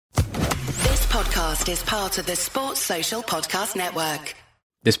podcast is part of the Sports Social Podcast Network.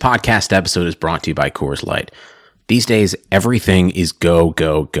 This podcast episode is brought to you by Coors Light. These days, everything is go,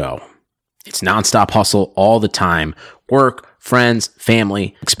 go, go. It's nonstop hustle all the time. Work, friends,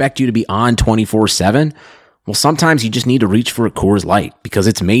 family expect you to be on 24/7. Well, sometimes you just need to reach for a Coors Light because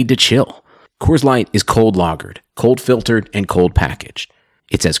it's made to chill. Coors Light is cold lagered, cold filtered, and cold packaged.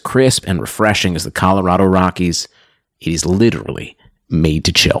 It's as crisp and refreshing as the Colorado Rockies. It is literally made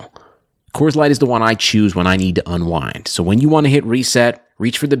to chill. Coors Light is the one I choose when I need to unwind. So when you want to hit reset,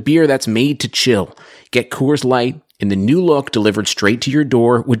 reach for the beer that's made to chill. Get Coors Light in the new look delivered straight to your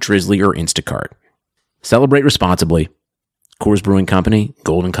door with Drizzly or Instacart. Celebrate responsibly. Coors Brewing Company,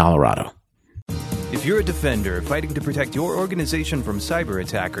 Golden, Colorado. If you're a defender fighting to protect your organization from cyber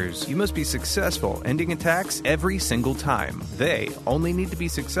attackers, you must be successful ending attacks every single time. They only need to be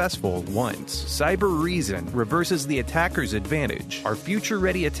successful once. Cyber Reason reverses the attacker's advantage. Our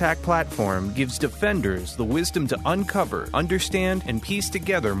future-ready attack platform gives defenders the wisdom to uncover, understand, and piece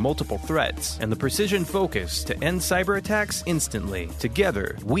together multiple threats, and the precision focus to end cyber attacks instantly.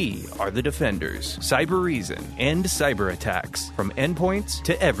 Together, we are the defenders. Cyber Reason. End cyber attacks. From endpoints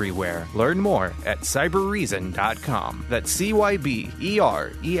to everywhere. Learn more at cyberreason.com. That's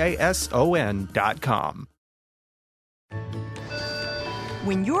CYBEREASON.com.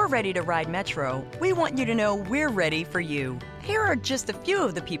 When you're ready to ride Metro, we want you to know we're ready for you. Here are just a few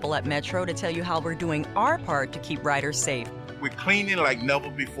of the people at Metro to tell you how we're doing our part to keep riders safe. We're cleaning like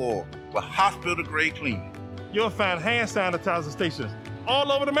never before, with hospital-grade cleaning. You'll find hand sanitizer stations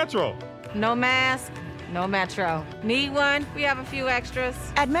all over the Metro. No mask, no Metro. Need one? We have a few extras.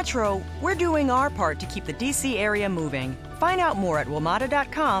 At Metro, we're doing our part to keep the DC area moving. Find out more at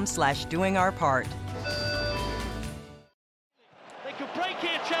WMATA.com/doingourpart. They could break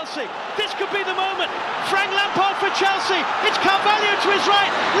here, Chelsea. This could be the moment. Frank Lampard for Chelsea. It's Carvalho to his right.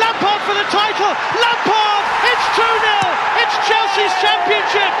 Lampard for the title. Lampard! It's 2-0. It's Chelsea's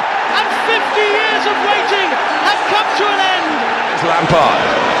championship. And 50 years of waiting have come to an end. It's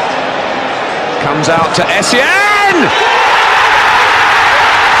Lampard. Comes out to Essien!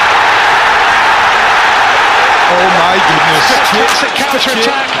 Oh my goodness. Classic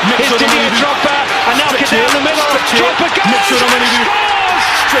counter-attack. Here's Didier Drogba. And now get down the middle. Drogba goes. Scores!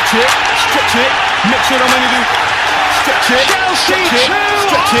 Stretch it. Make sure I'm going to do. Stretch it. Chelsea 2,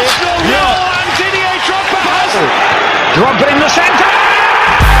 Arsenal 0. And Didier Drogba has. Drogba in the centre!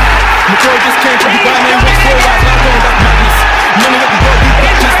 McCoy just came from the ground and went forward. Now going back madness. None of it will be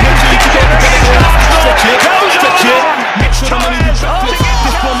practice. Make sure you get it. Stretch it. Make sure I'm going to do practice.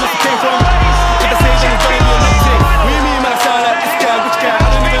 This one must have came from. If I say then it's going to be a next thing. What do you mean, man? I sound like this guy. Which guy? I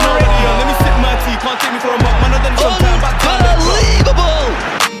don't even know radio. Let me sip my tea. Can't take me for a month. Man, I done sometime. Unbelievable!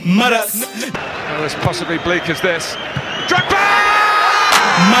 Maras. Oh, as possibly bleak as this. Drogba!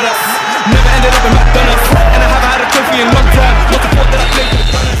 Maras. Never ended up in McDonald's. And I haven't had a trophy in a long time. What the fuck did I play for the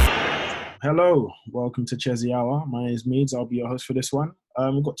Gunners? Hello, welcome to Chessy Hour. My name is Meads. I'll be your host for this one.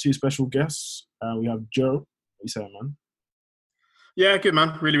 We've got two special guests. We have Joe. What are you saying, man? Yeah, good,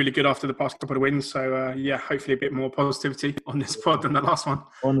 man. Really, really good after the past couple of wins. So, hopefully a bit more positivity on this pod than the last one.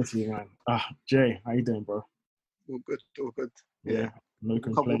 Honestly, man. Jay, how you doing, bro? All good. Yeah, no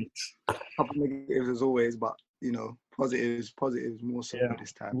complaints. Couple negatives as always, but, you know, positives more so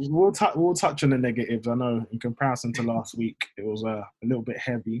this time. We'll touch on the negatives. I know in comparison to last week, it was a little bit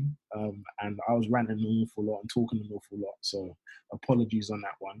heavy, and I was ranting an awful lot and talking an awful lot. So apologies on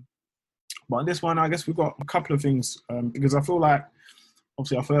that one. But on this one, I guess we've got a couple of things because I feel like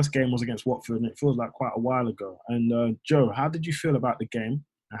obviously our first game was against Watford, and it feels like quite a while ago. And Joe, how did you feel about the game,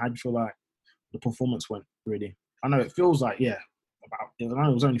 and how do you feel like the performance went? Really, I know it feels like I know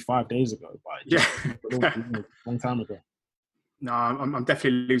it was only 5 days ago, but a long time ago. No, I'm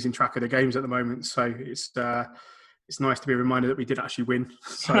definitely losing track of the games at the moment. So it's nice to be reminded that we did actually win.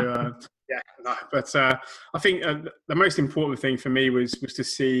 So But I think the most important thing for me was to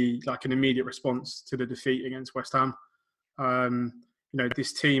see like an immediate response to the defeat against West Ham.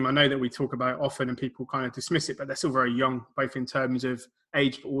 This team, I know that we talk about it often and people kind of dismiss it, but they're still very young, both in terms of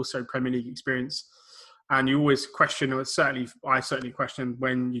age, but also Premier League experience. And you always question, or I certainly question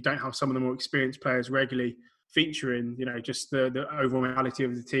when you don't have some of the more experienced players regularly featuring, just the overall mentality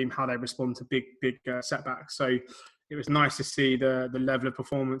of the team, how they respond to big setbacks. So it was nice to see the level of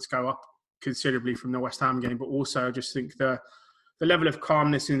performance go up considerably from the West Ham game, but also I just think the level of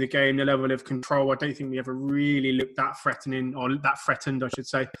calmness in the game, the level of control, I don't think we ever really looked that threatened, I should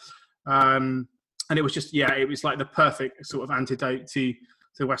say. And it was just, it was like the perfect sort of antidote to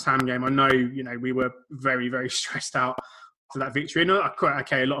the West Ham game. I know, we were very, very stressed out for that victory. And a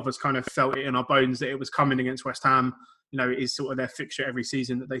lot of us kind of felt it in our bones that it was coming against West Ham. it is sort of their fixture every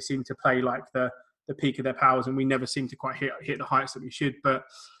season that they seem to play like the peak of their powers, and we never seem to quite hit the heights that we should. But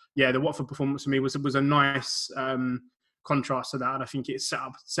yeah, the Watford performance for me was a nice contrast to that, and I think it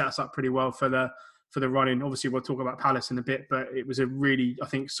set us up pretty well for the run-in. Obviously, we'll talk about Palace in a bit, but it was a really, I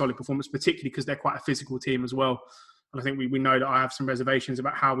think, solid performance, particularly because they're quite a physical team as well. And I think we know that I have some reservations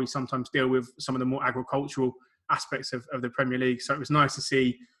about how we sometimes deal with some of the more agricultural aspects of the Premier League. So it was nice to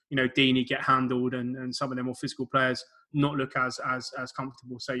see, Deeney get handled and some of the more physical players not look as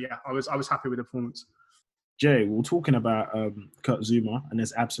comfortable. So yeah, I was happy with the performance. Jay, we were talking about Kurt Zouma and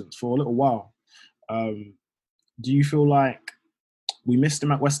his absence for a little while. Do you feel like we missed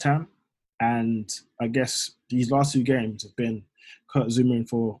him at West Ham? And I guess these last 2 games have been Kurt Zouma in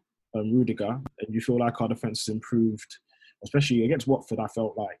for Rudiger. And you feel like our defence has improved, especially against Watford. I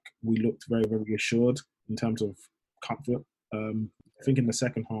felt like we looked very, very assured in terms of comfort. I think in the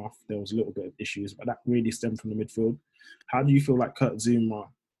second half, there was a little bit of issues, but that really stemmed from the midfield. How do you feel like Kurt Zouma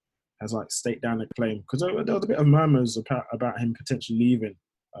has staked down a claim? Because there was a bit of murmurs about him potentially leaving.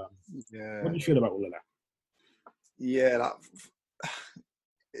 What do you feel about all of that? Yeah,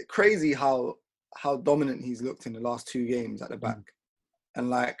 crazy how dominant he's looked in the last 2 games at the back.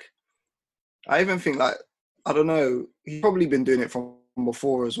 And I even think I don't know, he's probably been doing it from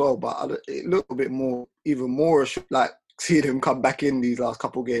before as well, but it looked a bit more, even more seeing him come back in these last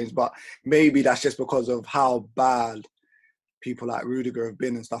couple of games. But maybe that's just because of how bad people like Rudiger have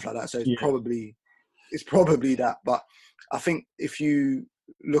been and stuff like that. So it's probably that. But I think if you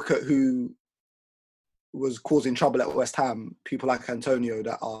look at who was causing trouble at West Ham, people like Antonio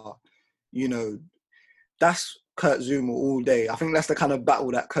that are, that's Kurt Zouma all day. I think that's the kind of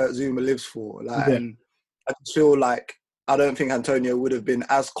battle that Kurt Zouma lives for. And I just feel like I don't think Antonio would have been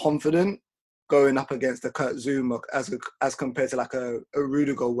as confident going up against the Kurt Zouma as compared to a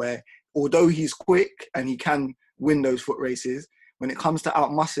Rudiger, where although he's quick and he can win those foot races, when it comes to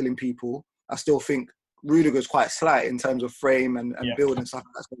out-muscling people, I still think Rudiger's quite slight in terms of frame and build and stuff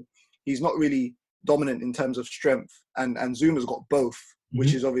like that. So he's not really dominant in terms of strength. And Zuma's got both,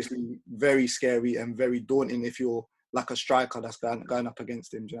 which is obviously very scary and very daunting if you're like a striker that's going up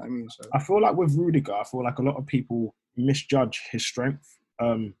against him. Do you know what I mean? So I feel like with Rudiger, I feel like a lot of people misjudge his strength,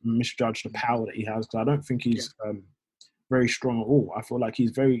 misjudge the power that he has, because I don't think he's very strong at all. I feel like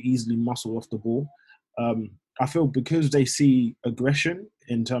he's very easily muscled off the ball. I feel because they see aggression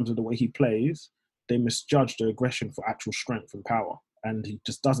in terms of the way he plays, they misjudge the aggression for actual strength and power, and he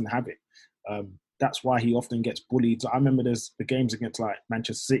just doesn't have it. That's why he often gets bullied. I remember there's the games against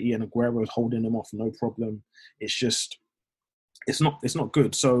Manchester City and Aguero holding him off, no problem. It's just, it's not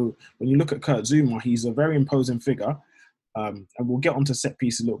good. So when you look at Kurt Zouma, he's a very imposing figure, and we'll get onto set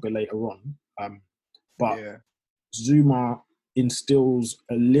piece a little bit later on. But Zouma instills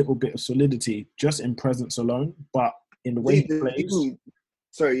a little bit of solidity just in presence alone, but in the way he plays.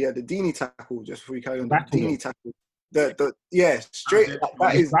 The Deeney tackle, just before we carry on, the Deeney tackle. Straight.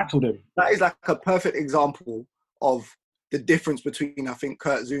 That is like a perfect example of the difference between, I think,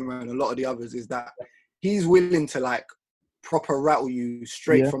 Kurt Zouma and a lot of the others, is that he's willing to proper rattle you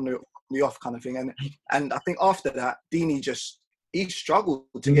straight from the off kind of thing. And I think after that, Deeney he struggled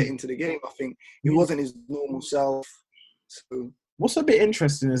to get into the game. I think he wasn't his normal self. So what's a bit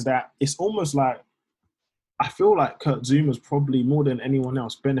interesting is that it's almost like I feel like Kurt Zuma's probably more than anyone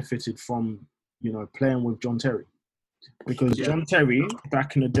else benefited from playing with John Terry. Because John Terry,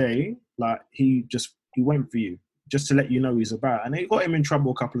 back in the day, he went for you just to let you know he's about. And it got him in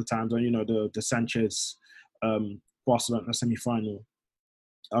trouble a couple of times on, the Sanchez Barcelona semi-final.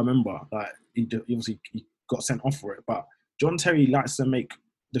 I remember he got sent off for it. But John Terry likes to make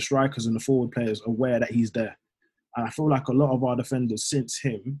the strikers and the forward players aware that he's there. And I feel like a lot of our defenders since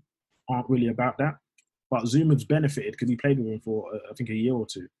him aren't really about that. But Zuma's benefited because he played with him for, I think, a year or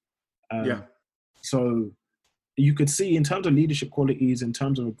two. So you could see in terms of leadership qualities, in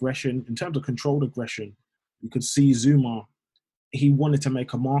terms of aggression, in terms of controlled aggression, you could see Zouma, he wanted to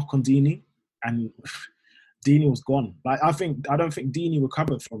make a mark on Deeney, and Deeney was gone. I don't think Deeney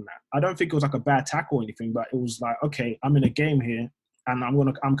recovered from that. I don't think it was a bad tackle or anything, but it was okay, I'm in a game here, and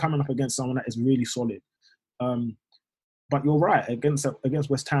I'm coming up against someone that is really solid. But you're right, against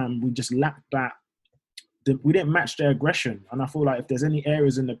West Ham, we just lacked that. We didn't match their aggression, and I feel like if there's any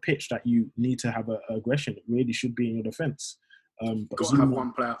areas in the pitch that you need to have aggression, it really should be in your defence. But got to have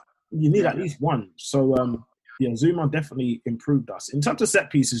one player. You need at least one. So Zouma definitely improved us in terms of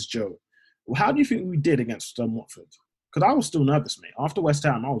set pieces. Joe, how do you think we did against Watford? Because I was still nervous, mate. After West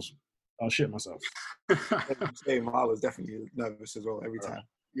Ham, I was shit myself. Same, I was definitely nervous as well every time.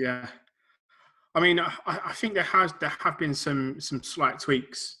 Yeah. I mean, I think there have been some slight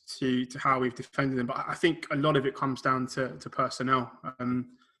tweaks to how we've defended them, but I think a lot of it comes down to personnel.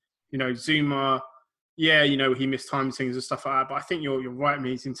 Zuma, he missed time things and stuff like that. But I think you're right,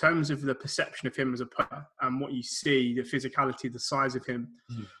 Mees, in terms of the perception of him as a player and what you see, the physicality, the size of him.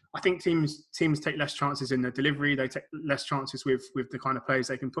 I think teams take less chances in their delivery. They take less chances with the kind of players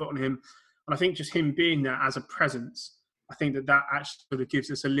they can put on him. And I think just him being there as a presence, I think that actually sort of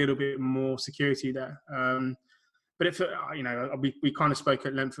gives us a little bit more security there. But if we kind of spoke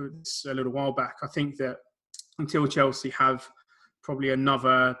at length of this a little while back. I think that until Chelsea have probably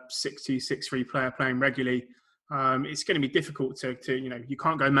another 6-2-6-3 player playing regularly, it's going to be difficult to you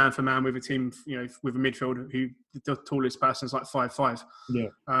can't go man for man with a team with a midfield who the tallest person is like 5'5". Yeah.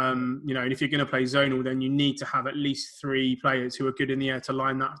 And if you're going to play zonal, then you need to have at least 3 players who are good in the air to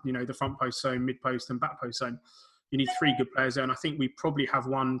line that the front post zone, mid post, and back post zone. You need 3 good players there, and I think we probably have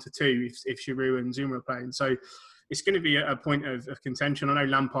 1 to 2 if Giroud and Zuma are playing. So it's going to be a point of contention. I know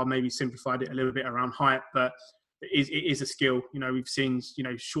Lampard maybe simplified it a little bit around height, but it is a skill. We've seen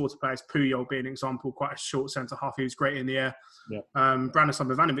shorter players, Puyol being an example, quite a short centre half who's great in the air. Yeah.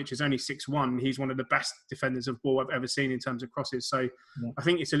 Branislav Ivanovic is only 6'1". He's one of the best defenders of ball I've ever seen in terms of crosses. So I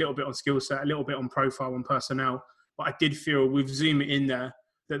think it's a little bit on skill set, a little bit on profile and personnel. But I did feel with Zuma in there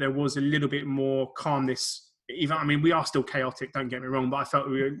that there was a little bit more calmness. We are still chaotic, don't get me wrong, but I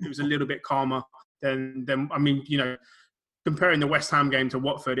felt it was a little bit calmer than comparing the West Ham game to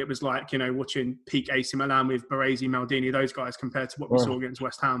Watford, it was like, watching peak AC Milan with Baresi, Maldini, those guys compared to what we saw against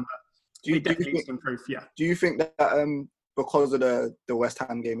West Ham. But it definitely needs to improve, yeah. Do you think that because of the West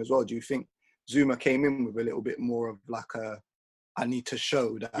Ham game as well, do you think Zuma came in with a little bit more of like I need to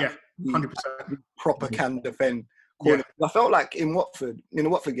show that 100%. we proper can defend? Yeah. I felt like in the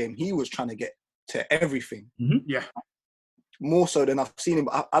Watford game, he was trying to get to everything. Mm-hmm. Yeah. More so than I've seen him.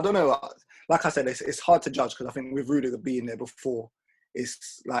 But I don't know. Like I said, it's hard to judge because I think with Rudiger being there before,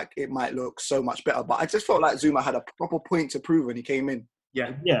 it's like it might look so much better. But I just felt like Zuma had a proper point to prove when he came in.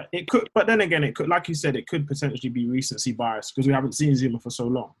 Yeah, it could. But then again, it could, like you said, it could potentially be recency bias because we haven't seen Zuma for so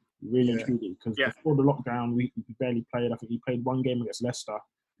long, really and truly. Because before the lockdown, we barely played. I think he played 1 game against Leicester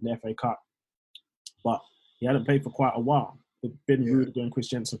in the FA Cup, but he hadn't played for quite a while. It's been Rudiger and Chris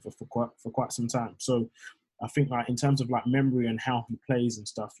Jensen for quite some time. So I think like in terms of like memory and how he plays and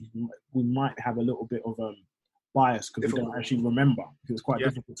stuff, we might have a little bit of bias because we don't actually remember. Because it's quite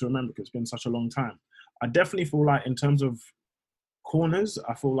difficult to remember because it's been such a long time. I definitely feel like in terms of corners,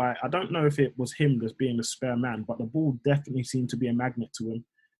 I feel like I don't know if it was him just being the spare man, but the ball definitely seemed to be a magnet to him,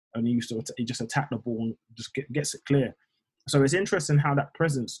 and he just attack the ball and just gets it clear. So it's interesting how that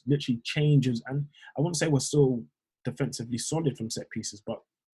presence literally changes. And I wouldn't say we're still defensively solid from set pieces, but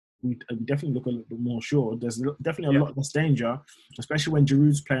we definitely look a little bit more sure. There's definitely a lot less danger, especially when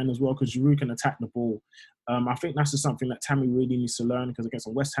Giroud's playing as well, because Giroud can attack the ball. I think that's just something that Tammy really needs to learn, because against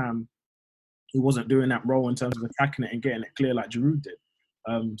West Ham, he wasn't doing that role in terms of attacking it and getting it clear like Giroud did.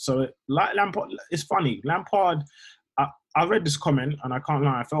 Like Lampard, it's funny. Lampard, I read this comment and I can't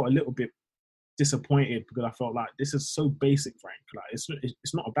lie, I felt a little bit disappointed because I felt like this is so basic, Frank. Like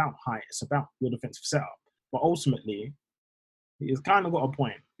it's not about height, it's about your defensive setup. But ultimately, he's kind of got a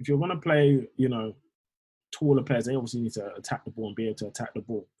point. If you're going to play, taller players, they obviously need to attack the ball and be able to attack the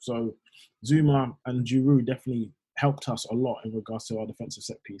ball. So Zuma and Giroud definitely helped us a lot in regards to our defensive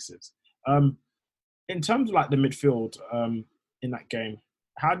set pieces. In terms of like the midfield in that game,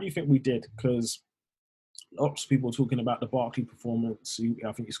 how do you think we did? Because lots of people were talking about the Barkley performance.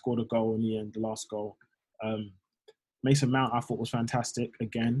 I think he scored a goal in the end, the last goal. Mason Mount, I thought, was fantastic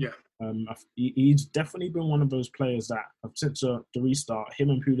again. Yeah. He's definitely been one of those players that, since the restart,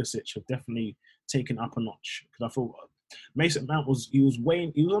 him and Pulisic have definitely taken up a notch. Because I thought Mason Mount was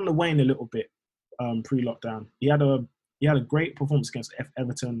on the wane a little bit pre-lockdown. He had a great performance against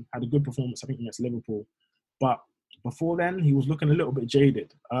Everton, had a good performance, I think, against Liverpool. But before then, he was looking a little bit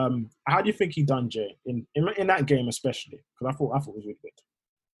jaded. How do you think he done, Jay, in that game especially? Because I thought it was really good.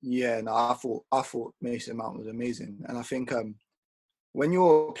 Yeah, no, I thought Mason Mount was amazing. And I think when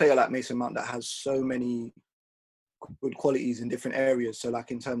you're a player like Mason Mount that has so many good qualities in different areas, so like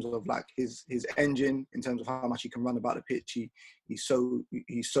in terms of like his engine, in terms of how much he can run about the pitch, he's so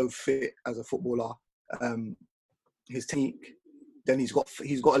fit as a footballer. His technique, then he's got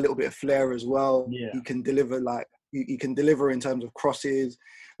a little bit of flair as well. Yeah. He can deliver he can deliver in terms of crosses.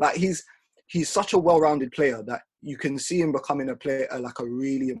 Like he's such a well-rounded player that you can see him becoming a player, like a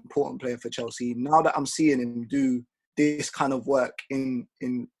really important player for Chelsea. Now that I'm seeing him do this kind of work in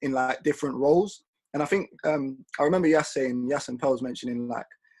like different roles, and I think I remember Yas and Pels mentioning like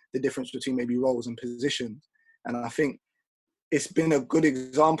the difference between maybe roles and positions, and I think it's been a good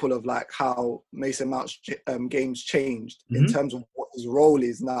example of like how Mason Mount's games changed in terms of what his role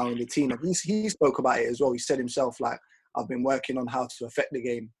is now in the team. And he spoke about it as well. He said himself, like, I've been working on how to affect the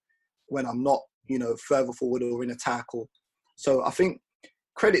game when I'm not, you know, further forward or in attack. So I think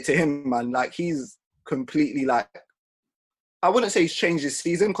credit to him, man. Like, he's completely, like, I wouldn't say he's changed his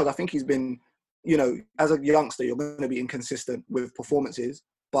season, because I think he's been, you know, as a youngster, you're going to be inconsistent with performances.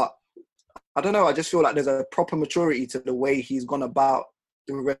 But I don't know, I just feel like there's a proper maturity to the way he's gone about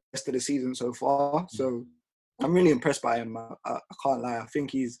the rest of the season so far. So I'm really impressed by him. I can't lie. I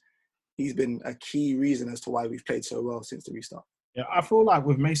think he's been a key reason as to why we've played so well since the restart. Yeah, I feel like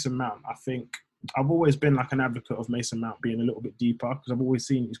with Mason Mount, I think I've always been like an advocate of Mason Mount being a little bit deeper, because I've always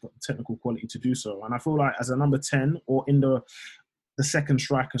seen he's got the technical quality to do so. And I feel like as a number 10 or in the second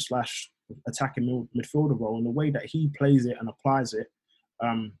striker / attacking midfielder role, and the way that he plays it and applies it,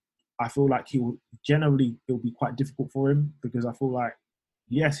 I feel like it'll be quite difficult for him, because I feel like,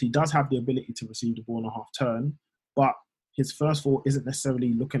 yes, he does have the ability to receive the ball in a half turn, but his first thought isn't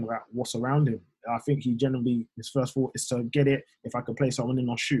necessarily looking at what's around him. I think his first thought is to get it. If I could play someone in,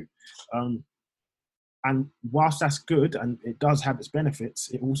 I'll shoot. And whilst that's good and it does have its benefits,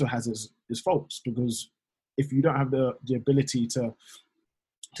 it also has its faults, because if you don't have the ability to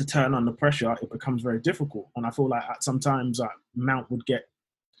turn under pressure, it becomes very difficult. And I feel like sometimes Mount would get,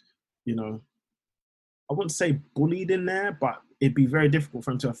 you know, I wouldn't say bullied in there, but it'd be very difficult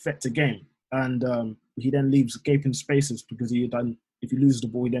for him to affect a game. And he then leaves gaping spaces, because if he loses the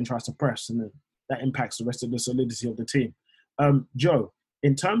ball, he then tries to press, and then that impacts the rest of the solidity of the team. Joe,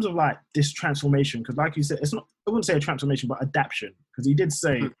 in terms of like this transformation, because like you said, it's not, I wouldn't say a transformation, but adaptation. Because he did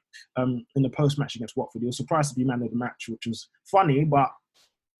say in the post-match against Watford, he was surprised to be man of the match, which was funny, but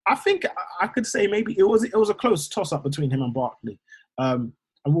I think I could say maybe it was a close toss-up between him and Barkley.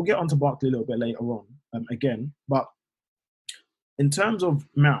 And we'll get onto Barkley a little bit later on again. But in terms of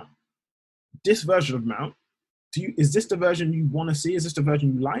Mount, this version of Mount, is this the version you want to see? Is this the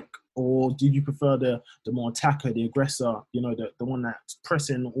version you like? Or do you prefer the more attacker, the aggressor, you know, the one that's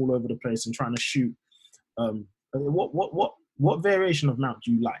pressing all over the place and trying to shoot? What variation of Mount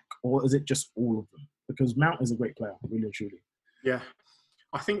do you like? Or is it just all of them? Because Mount is a great player, really and truly. Yeah.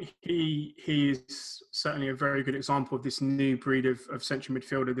 I think he is certainly a very good example of this new breed of central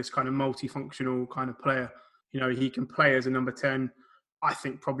midfielder, this kind of multifunctional kind of player. You know, he can play as a number 10. I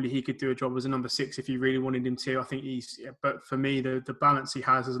think probably he could do a job as a number 6 if you really wanted him to. I think but for me, the balance he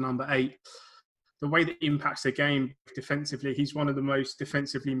has as a number 8, the way that he impacts the game defensively, he's one of the most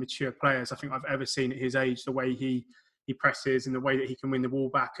defensively mature players I think I've ever seen at his age. The way he presses and the way that he can win the ball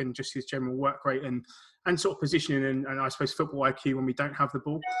back, and just his general work rate and sort of positioning and I suppose football IQ when we don't have the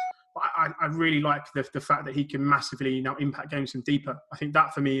ball. I really like the fact that he can massively now impact games from deeper. I think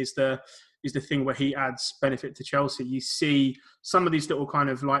that for me is the thing where he adds benefit to Chelsea. You see some of these little kind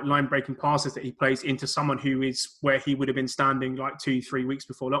of like line breaking passes that he plays into someone who is where he would have been standing like 2-3 weeks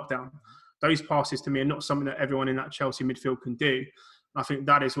before lockdown. Those passes to me are not something that everyone in that Chelsea midfield can do. I think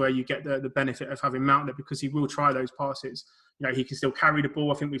that is where you get the benefit of having Mount there, because he will try those passes. You know, he can still carry the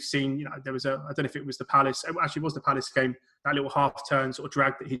ball. I think we've seen, you know, there was I don't know if it was the Palace, it actually was the Palace game, that little half turn sort of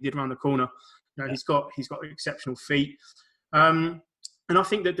drag that he did around the corner. You know, he's got exceptional feet. And I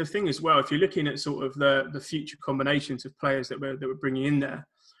think that the thing as well, if you're looking at sort of the future combinations of players that we're bringing in there,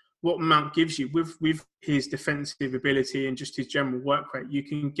 what Mount gives you with his defensive ability and just his general work rate, you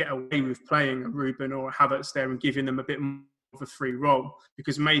can get away with playing a Ruben or a Havertz there and giving them a bit more of a free role,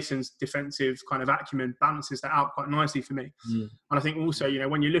 because Mason's defensive kind of acumen balances that out quite nicely for me. And I think also, you know,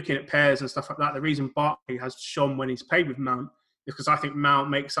 when you're looking at pairs and stuff like that, the reason Barkley has shone when he's played with Mount is because I think Mount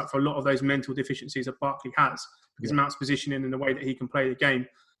makes up for a lot of those mental deficiencies that Barkley has, because Mount's positioning and the way that he can play the game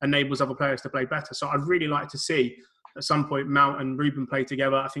enables other players to play better. So I'd really like to see at some point Mount and Ruben play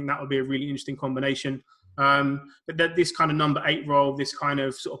together. I think that would be a really interesting combination. But this kind of number 8 role, this kind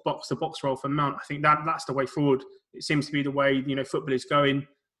of sort of box-to-box role for Mount, I think that's the way forward. It seems to be the way, you know, football is going.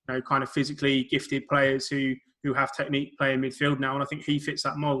 You know, kind of physically gifted players who have technique play in midfield now, and I think he fits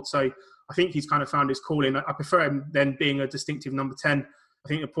that mould. So I think he's kind of found his calling. I prefer him than being a distinctive number 10. I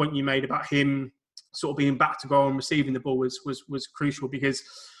think the point you made about him sort of being back to goal and receiving the ball was crucial, because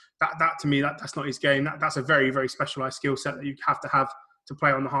that to me, that's not his game. That's a very, very specialised skill set that you have to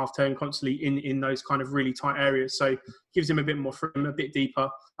play on the half turn constantly in those kind of really tight areas. So gives him a bit more freedom, a bit deeper.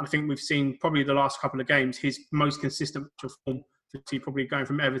 And I think we've seen probably the last couple of games his most consistent form, probably going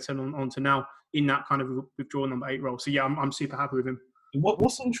from Everton on to now in that kind of withdrawn number 8 role. So yeah, I'm super happy with him.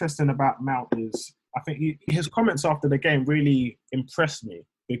 What's interesting about Mount is I think his comments after the game really impressed me,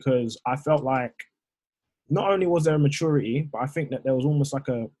 because I felt like not only was there a maturity, but I think that there was almost like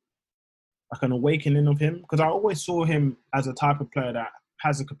a like an awakening of him, because I always saw him as a type of player that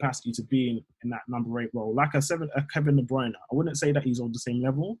has the capacity to be in that number 8 role. Like a Kevin De Bruyne. I wouldn't say that he's on the same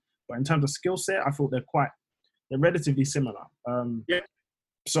level, but in terms of skill set, I thought they're relatively similar.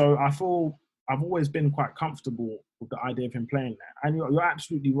 So I feel I've always been quite comfortable with the idea of him playing there. And you're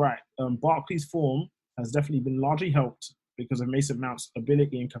absolutely right. Barkley's form has definitely been largely helped because of Mason Mount's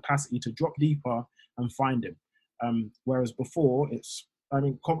ability and capacity to drop deeper and find him. Whereas before,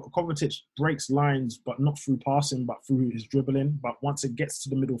 Kovacic breaks lines, but not through passing, but through his dribbling. But once it gets to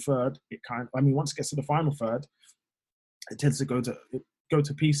the middle third, once it gets to the final third, it tends to go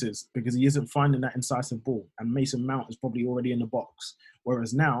to pieces because he isn't finding that incisive ball. And Mason Mount is probably already in the box.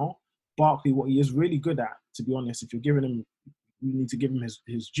 Whereas now, Barkley, what he is really good at, to be honest, if you're giving him, you need to give him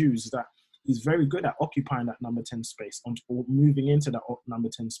his dues, is that he's very good at occupying that number 10 space or moving into that number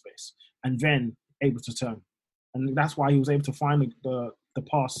 10 space and then able to turn. And that's why he was able to find the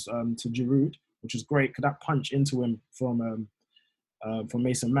pass to Giroud, which is great, because that punch into him from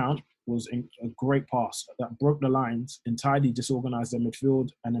Mason Mount was a great pass that broke the lines, entirely disorganized their midfield,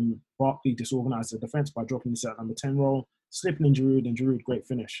 and then Barkley disorganized the defense by dropping into that number 10 role, slipping in Giroud, and Giroud, great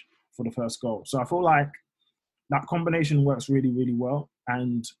finish for the first goal. So I feel like that combination works really, really well.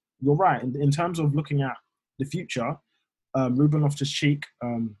 And you're right, in terms of looking at the future, Ruben Loftus-Cheek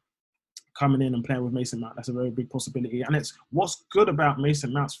coming in and playing with Mason Mount, that's a very big possibility. And it's what's good about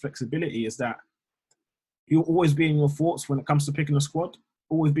Mason Mount's flexibility is that he'll always be in your thoughts when it comes to picking a squad,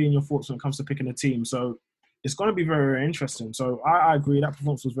 always be in your thoughts when it comes to picking a team. So it's going to be very, very interesting. So I agree, that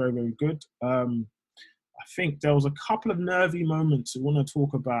performance was very, very good. I think there was a couple of nervy moments we want to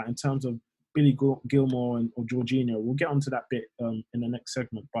talk about in terms of Billy Gilmore or Jorginho. We'll get onto that bit in the next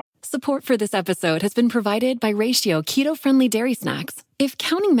segment. But support for this episode has been provided by Ratio keto-friendly dairy snacks. If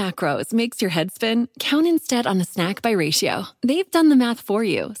counting macros makes your head spin, count instead on a snack by Ratio. They've done the math for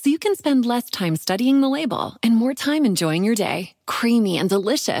you, so you can spend less time studying the label and more time enjoying your day. Creamy and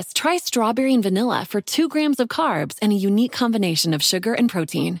delicious, try strawberry and vanilla for 2 grams of carbs and a unique combination of sugar and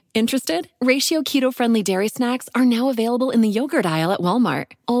protein. Interested? Ratio keto-friendly dairy snacks are now available in the yogurt aisle at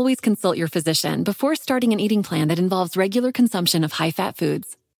Walmart. Always consult your physician before starting an eating plan that involves regular consumption of high-fat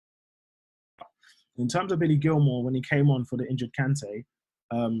foods. in terms of Billy Gilmore, when he came on for the injured Kante,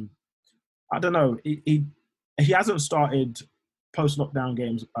 I don't know. He hasn't started post-lockdown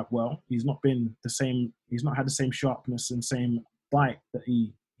games well. He's not been the same. He's not had the same sharpness and same bite that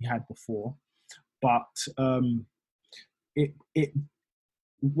he had before. But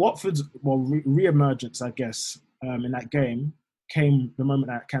Watford's re-emergence, I guess, in that game came the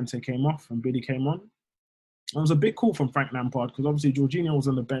moment that Kante came off and Billy came on. It was a big call from Frank Lampard because obviously Jorginho was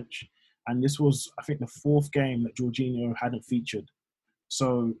on the bench, and this was, I think, the 4th game that Jorginho hadn't featured.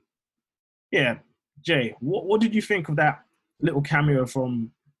 So, yeah, Jay, what did you think of that little cameo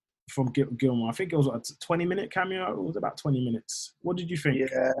from Gilmore? I think it was a 20-minute cameo. It was about 20 minutes. What did you think?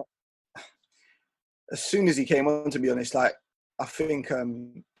 Yeah. As soon as he came on, to be honest, I think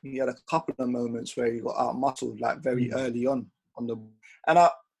he had a couple of moments where he got out-muscled, very early on the. And the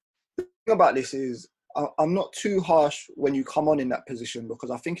thing about this is, I'm not too harsh when you come on in that position,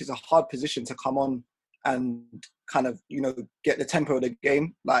 because I think it's a hard position to come on and kind of, get the tempo of the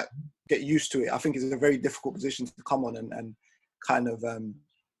game, get used to it. I think it's a very difficult position to come on and kind of,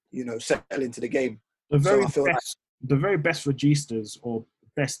 settle into the game. The very best registas or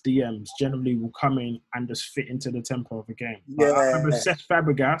best DMs generally will come in and just fit into the tempo of a game. Yeah. I remember Cesc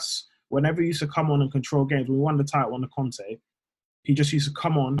Fabregas, whenever he used to come on and control games, we won the title under Conte, he just used to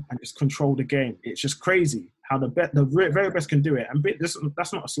come on and just control the game. It's just crazy how the very best can do it. And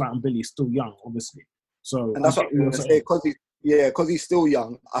that's not a slight on Billy. He's still young, obviously. So, and that's what I'm going to say, because he's still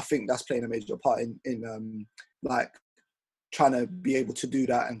young. I think that's playing a major part in trying to be able to do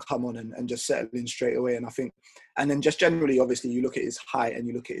that and come on and just settle in straight away. And I think, and then just generally, obviously, you look at his height and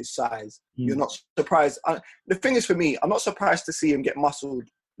you look at his size. You're not surprised. The thing is, for me, I'm not surprised to see him get muscled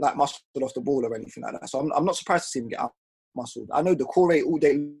off the ball or anything like that. So I'm not surprised to see him get out muscled. I know the Corey all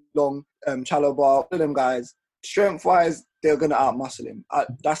day long, Chalobah, all of them guys, strength-wise, they're going to out-muscle him.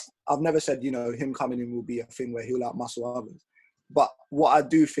 I've never said, him coming in will be a thing where he'll out-muscle others. But what I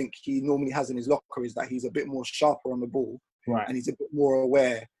do think he normally has in his locker is that he's a bit more sharper on the ball, right, and he's a bit more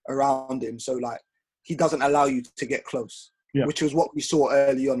aware around him. So, he doesn't allow you to get close, which was what we saw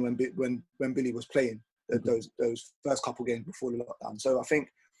early on when Billy was playing those first couple games before the lockdown. So I think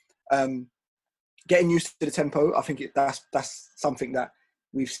getting used to the tempo, I think that's something that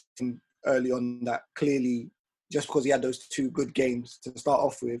we've seen early on, that clearly just because he had those 2 good games to start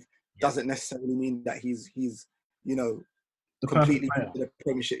off with doesn't necessarily mean that he's completely into the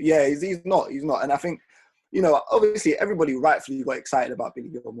Premiership. Yeah, he's not. And I think you know, obviously everybody rightfully got excited about Billy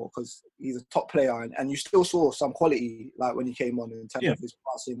Gilmore because he's a top player, and you still saw some quality like when he came on in terms of his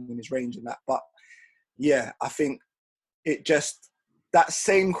passing and his range and that. But yeah, I think it just, that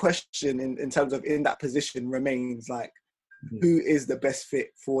same question in terms of in that position remains, like, who is the best fit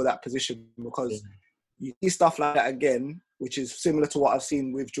for that position? Because you see stuff like that again, which is similar to what I've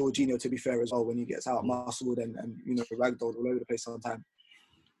seen with Jorginho, to be fair as well, when he gets out muscled and you know, ragdolled all over the place sometimes.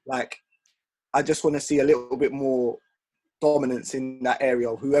 Like, I just want to see a little bit more dominance in that area,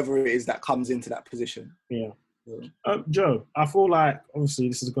 whoever it is that comes into that position. Yeah. Joe, I feel like obviously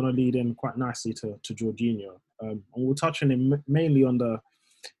this is going to lead in quite nicely to Jorginho, and we'll touch on him mainly on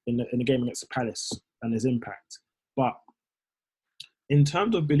in the game against Palace and his impact. But in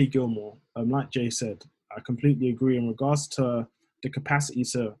terms of Billy Gilmore, like Jay said, I completely agree in regards to the capacity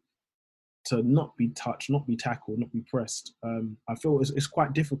to not be touched, not be tackled, not be pressed. I feel it's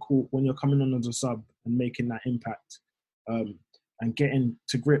quite difficult when you're coming on as a sub and making that impact and getting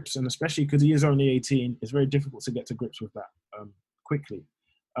to grips. And especially because he is only 18, it's very difficult to get to grips with that quickly.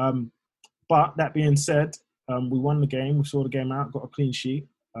 But that being said, we won the game. We saw the game out, got a clean sheet.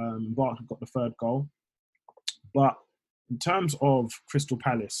 Barton got the third goal. But in terms of Crystal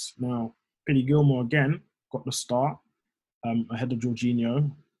Palace, now, Billy Gilmore again got the start ahead of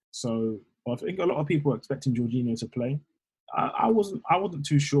Jorginho. So I think a lot of people were expecting Jorginho to play. I wasn't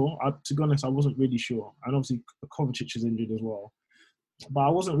too sure. To be honest, I wasn't really sure. And obviously Kovacic is injured as well. But I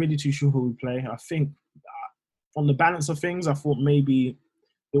wasn't really too sure who would play. I think on the balance of things, I thought maybe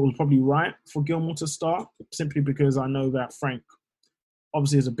it was probably right for Gilmore to start, simply because I know that Frank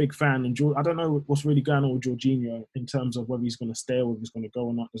obviously is a big fan. And I don't know what's really going on with Jorginho in terms of whether he's going to stay or whether he's going to go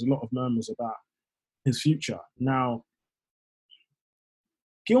or not. There's a lot of murmurs about his future. Now,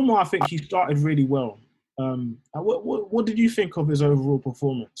 Gilmore, I think he started really well. What did you think of his overall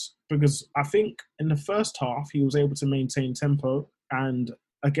performance? Because I think in the first half, he was able to maintain tempo and,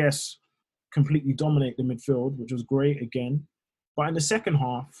 I guess, completely dominate the midfield, which was great again. But in the second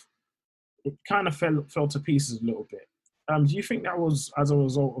half, it kind of fell to pieces a little bit. Do you think that was as a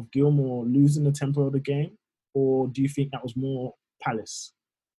result of Gilmore losing the tempo of the game? Or do you think that was more Palace?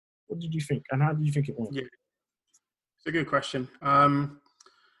 What did you think? And how did you think it went? Yeah, it's a good question.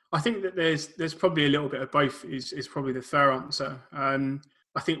 I think that there's probably a little bit of both is probably the fair answer.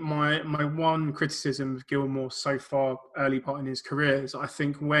 I think my one criticism of Gilmore so far, early part in his career, is I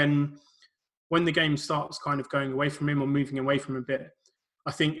think when the game starts kind of going away from him or moving away from him a bit,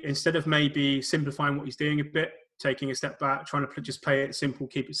 I think instead of maybe simplifying what he's doing a bit, taking a step back, trying to just play it simple,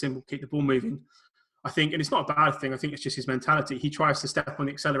 keep the ball moving, I think, and it's not a bad thing, I think it's just his mentality. He tries to step on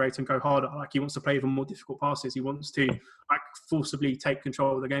the accelerator and go harder. Like, he wants to play even more difficult passes. He wants to forcibly take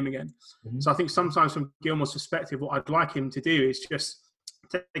control of the game again. Mm-hmm. So I think sometimes from Gilmore's perspective, what I'd like him to do is just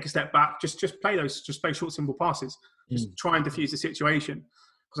take a step back, just play short, simple passes. Just try and diffuse the situation.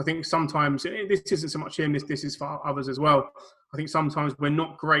 Because I think sometimes, this isn't so much him, this is for others as well. I think sometimes we're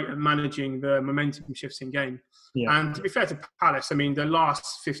not great at managing the momentum shifts in game. Yeah. And to be fair to Palace, I mean, the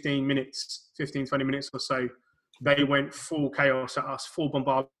last 15, 20 minutes or so, they went full chaos at us, full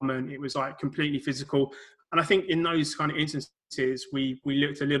bombardment. It was like completely physical. And I think in those kind of instances, we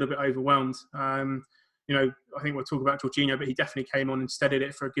looked a little bit overwhelmed. You know, I think we'll talk about Jorginho, but he definitely came on and steadied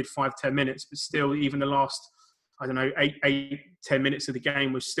it for a good 5-10 minutes. But still, even the last, 8-10 minutes of the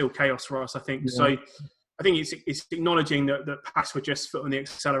game was still chaos for us, I think. Yeah. So I think it's acknowledging that Palace were just foot on the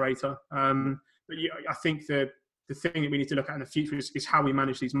accelerator. But yeah, I think the thing that we need to look at in the future is how we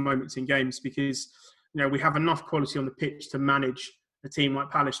manage these moments in games, because, you know, we have enough quality on the pitch to manage a team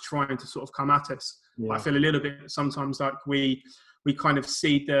like Palace trying to sort of come at us. Yeah. I feel a little bit sometimes like we kind of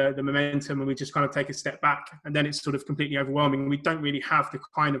see the momentum and we just kind of take a step back, and then it's sort of completely overwhelming. We don't really have the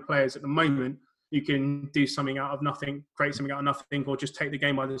kind of players at the moment who can do something out of nothing, create something out of nothing, or just take the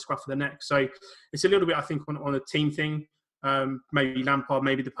game by the scruff of the neck. So it's a little bit, I think, on a team thing. Maybe Lampard,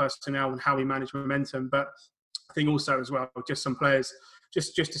 maybe the personnel and how we manage momentum. But I think also as well, just some players,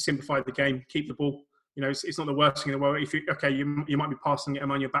 just to simplify the game, keep the ball. You know, it's not the worst thing in the world. If you might be passing it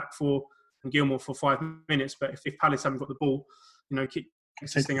on your back four and Gilmore for 5 minutes, but if Palace haven't got the ball, you know, keep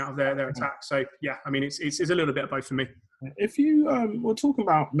assisting out of their attack. So yeah, I mean, it's a little bit of both for me. If you we're talking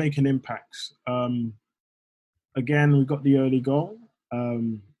about making impacts, again, we got the early goal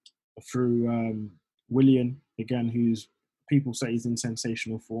through Willian again, who's people say he's in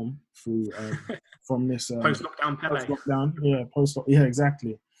sensational form through from this post-lockdown Pele. Yeah,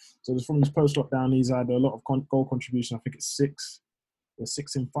 exactly. So from this post-lockdown, he's had a lot of goal contribution. I think it's 6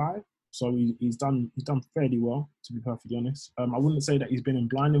 in 5. So he's done fairly well, to be perfectly honest. I wouldn't say that he's been in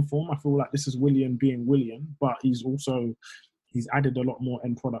blinding form. I feel like this is Willian being Willian, but he's added a lot more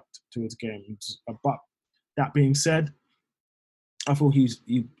end product to his game. But That being said, I thought he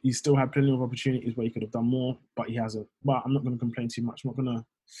still had plenty of opportunities where he could have done more, but he hasn't. But I'm not going to complain too much. I'm not going to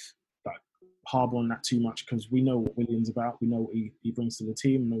harbour on that too much because we know what Willian's about. We know what he brings to the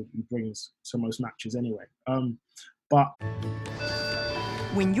team. We know what he brings to most matches anyway. But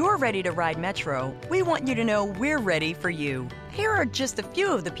when you're ready to ride Metro, we want you to know we're ready for you. Here are just a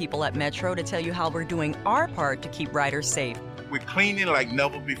few of the people at Metro to tell you how we're doing our part to keep riders safe. We're cleaning like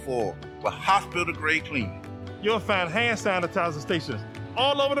never before with hospital-grade cleaning. You'll find hand sanitizer stations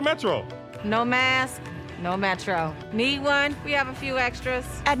all over the Metro. No mask, no Metro. Need one? We have a few extras.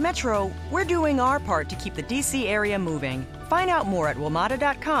 At Metro, we're doing our part to keep the DC area moving. Find out more at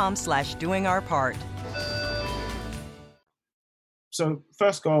WMATA.com/doingourpart. So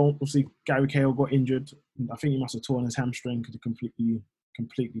first goal, obviously Gary Cahill got injured. I think he must have torn his hamstring because he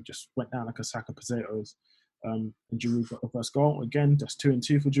completely just went down like a sack of potatoes. And Giroud got the first goal. Again, that's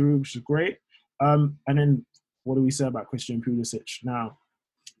 2-2 for Giroud, which is great. And then what do we say about Christian Pulisic? Now,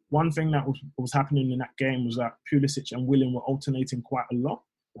 one thing that was happening in that game was that Pulisic and Willian were alternating quite a lot.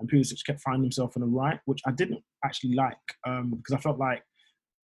 And Pulisic kept finding himself on the right, which I didn't actually like because I felt like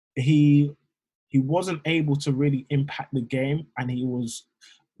he wasn't able to really impact the game. And he was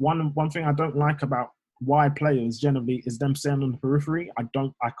one thing I don't like about wide players generally is them staying on the periphery. I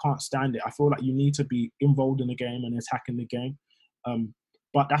can't stand it. I feel like you need to be involved in the game and attacking the game.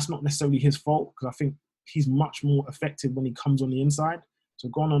 But that's not necessarily his fault because I think he's much more effective when he comes on the inside. So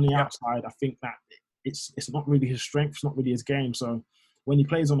going on the outside, I think that it's not really his strength. It's not really his game. So when he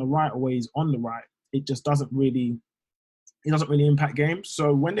plays on the right or when he's on the right, it just doesn't really impact games.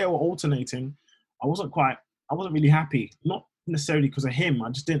 So when they were alternating, I wasn't really happy. Not necessarily because of him.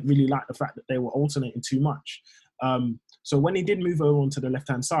 I just didn't really like the fact that they were alternating too much. So when he did move over onto the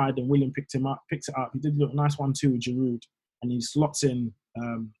left-hand side and Willian picked it up, he did a nice 1-2 with Giroud and he slots in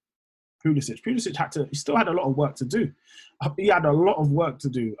Pulisic. Pulisic he still had a lot of work to do. He had a lot of work to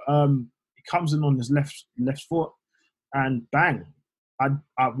do. He comes in on his left foot and bang.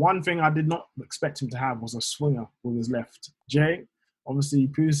 One thing I did not expect him to have was a swinger with his left. Jay, obviously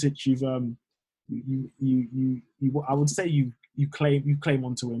Pulisic, I would say you claim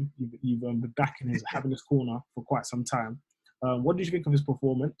onto him. You've been backing having his corner for quite some time. What did you think of his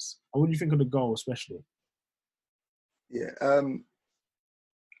performance? And what do you think of the goal, especially? Yeah,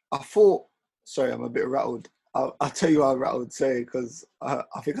 I thought. Sorry, I'm a bit rattled. I'll tell you how rattled say because I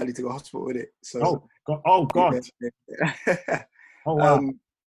think I need to go to hospital with it. So. Oh God. Yeah. Oh wow.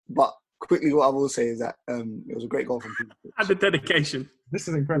 But quickly, what I will say is that it was a great goal from Pulisic. And the dedication. This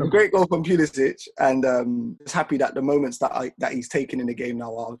is incredible. A great goal from Pulisic, and just happy that the moments that he's taken in the game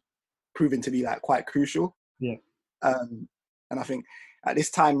now are proving to be like quite crucial. Yeah. And I think at this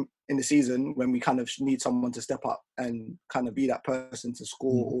time in the season, when we kind of need someone to step up and kind of be that person to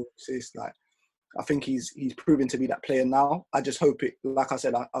score or assist, like I think he's proven to be that player now. I just hope it, like I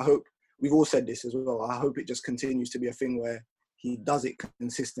said, I hope we've all said this as well. I hope it just continues to be a thing where he does it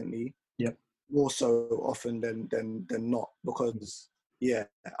consistently. Yeah. More so often than not, because I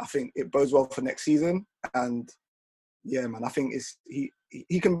think it bodes well for next season. And yeah, man, I think he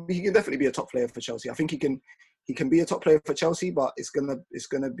can definitely be a top player for Chelsea. I think he can be a top player for Chelsea, but it's gonna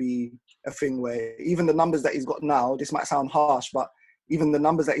be a thing where even the numbers that he's got now, this might sound harsh, but even the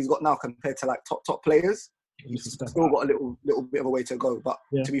numbers that he's got now compared to like top players, he's still got a little bit of a way to go. But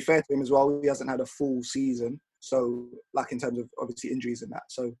to be fair to him as well, he hasn't had a full season. So like in terms of obviously injuries and that.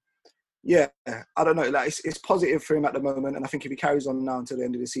 So yeah, I don't know. Like it's positive for him at the moment, and I think if he carries on now until the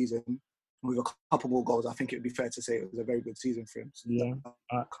end of the season with a couple more goals, I think it would be fair to say it was a very good season for him. So yeah,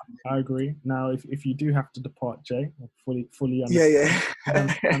 I agree. Now, if you do have to depart, Jay, fully understand. Yeah.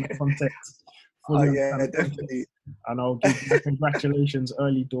 The context. Definitely. And I'll give you congratulations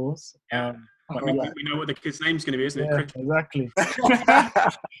early doors. We know what the kid's name's going to be, isn't it? Yeah, exactly.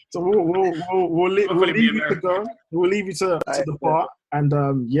 So we'll leave you to go. We'll leave you to depart. And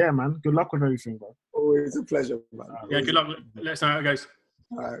yeah, man, good luck with everything, bro. Always a pleasure, man. Yeah, good luck. Let us know how it goes.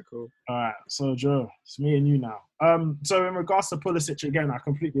 All right, cool. All right, so Joe, it's me and you now. So in regards to Pulisic, again, I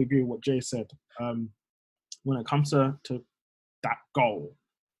completely agree with what Jay said. When it comes to that goal,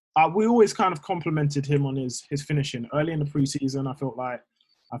 we always kind of complimented him on his finishing. Early in the preseason,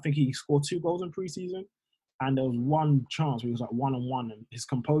 I think he scored 2 goals in preseason, and there was one chance where he was like 1-on-1, and his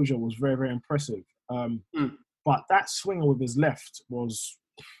composure was very, very impressive. But that swinger with his left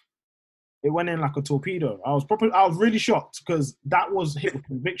it went in like a torpedo. I was really shocked because that was hit with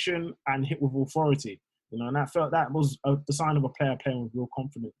conviction and hit with authority, and that was the sign of a player playing with real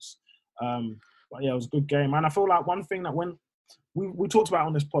confidence. But yeah, it was a good game. And I feel like one thing that when we talked about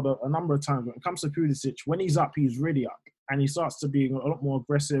on this pod a number of times, when it comes to Pulisic, when he's up, he's really up. And he starts to be a lot more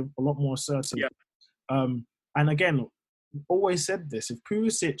aggressive, a lot more assertive. And again, always said this: if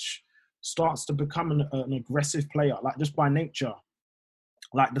Pulisic starts to become an aggressive player, like just by nature,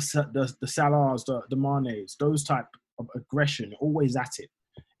 like the Salahs, the Manes, those type of aggression, always at it,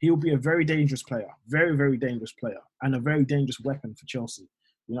 he'll be a very dangerous player, very, very dangerous player, and a very dangerous weapon for Chelsea.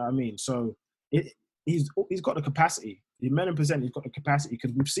 You know what I mean? So he's got the capacity. The million percent, he's got the capacity,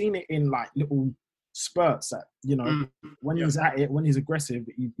 because we've seen it in like little spurts that, you know, when he's at it, when he's aggressive,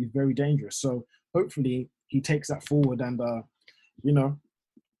 he's very dangerous. So hopefully he takes that forward, and you know,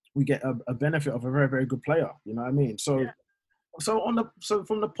 we get a benefit of a very, very good player. You know what I mean? So so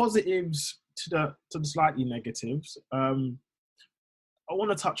from the positives to the slightly negatives, I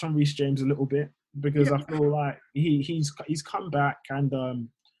want to touch on Reece James a little bit, because I feel like he's come back, and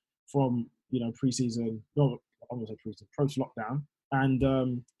from, you know, pre-season, no, I won't say pre-season, post-lockdown, and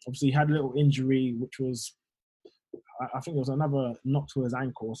obviously he had a little injury, which was, I think it was another knock to his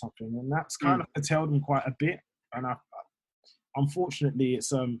ankle or something, and that's kind of curtailed him quite a bit. And unfortunately,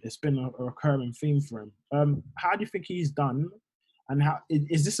 it's been a recurring theme for him. How do you think he's done? And how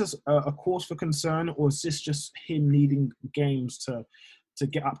is this a cause for concern, or is this just him needing games to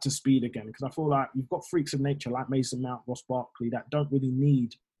get up to speed again? Because I feel like you've got freaks of nature like Mason Mount, Ross Barkley, that don't really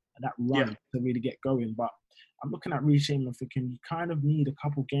need that run to really get going. But I'm looking at Reece James and thinking, you kind of need a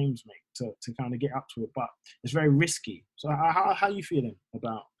couple games, mate, to kind of get up to it. But it's very risky. So how are you feeling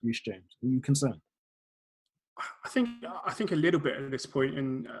about Reece James? Are you concerned? I think a little bit at this point,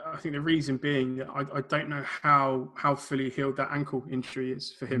 and I think the reason being that I don't know how fully healed that ankle injury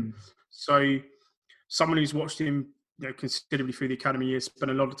is for him. So someone who's watched him, you know, considerably through the academy years,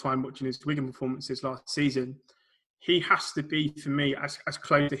 spent a lot of time watching his Wigan performances last season. He has to be, for me, as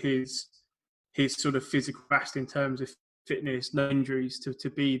close to his sort of physical best in terms of fitness, no injuries, to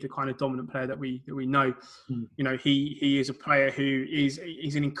be the kind of dominant player that we know. You know, he is a player who is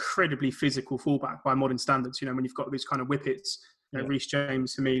an incredibly physical fullback by modern standards. You know, when you've got these kind of whippets, you know, Reece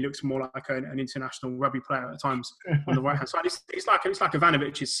James to me looks more like an international rugby player at times on the right hand side. It's like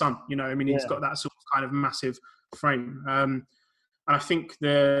Ivanovic's son. You know, I mean, he's got that sort of kind of massive frame, and I think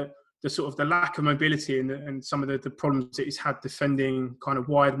the sort of the lack of mobility and some of the problems that he's had defending kind of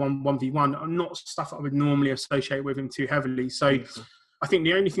wide 1v1 are not stuff that I would normally associate with him too heavily. So I think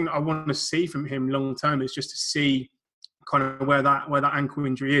the only thing that I want to see from him long term is just to see kind of where that ankle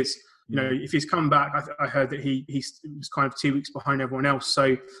injury is. You know, if he's come back, I heard that he was kind of 2 weeks behind everyone else. So,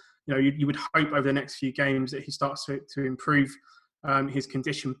 you know, you would hope over the next few games that he starts to improve his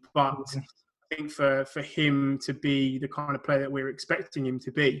condition. But I think for him to be the kind of player that we're expecting him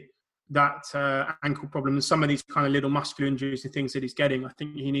to be, that ankle problem and some of these kind of little muscular injuries and things that he's getting, I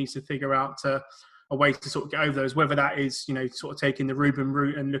think he needs to figure out a way to sort of get over those, whether that is, you know, sort of taking the Ruben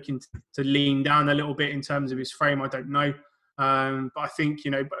route and looking to lean down a little bit in terms of his frame. I don't know. But I think,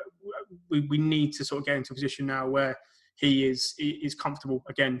 you know, we need to sort of get into a position now where he is comfortable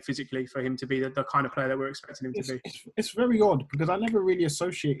again physically for him to be the kind of player that we're expecting him to be. It's very odd, because I never really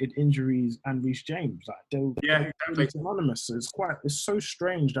associated injuries and Reece James. Like they're really synonymous. So it's so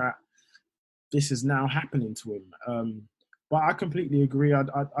strange that this is now happening to him. But I completely agree.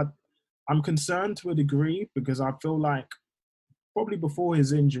 I'm concerned to a degree, because I feel like probably before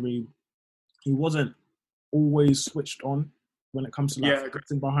his injury, he wasn't always switched on when it comes to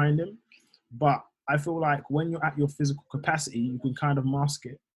fixing behind him. But I feel like when you're at your physical capacity, you can kind of mask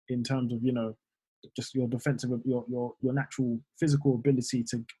it in terms of, you know, just your defensive, your natural physical ability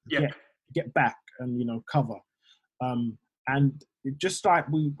to get back and, you know, cover. And just like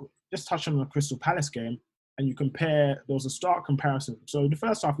we just touched on the Crystal Palace game, and you compare, there was a stark comparison. So the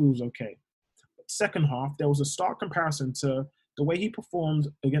first half, he was okay. But second half, there was a stark comparison to the way he performed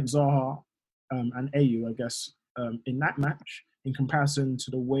against Zaha and AU, I guess, in that match, in comparison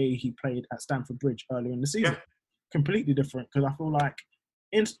to the way he played at Stamford Bridge earlier in the season. Completely different, because I feel like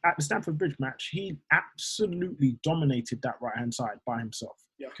at the Stamford Bridge match, he absolutely dominated that right-hand side by himself.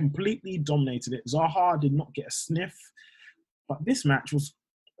 Completely dominated it. Zaha did not get a sniff. But this match was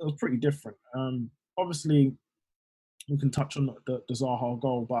pretty different. Obviously, we can touch on the Zaha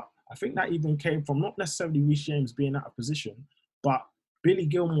goal, but I think that even came from not necessarily Reece James being out of position, but Billy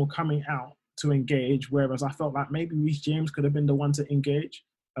Gilmour coming out to engage, whereas I felt like maybe Reece James could have been the one to engage.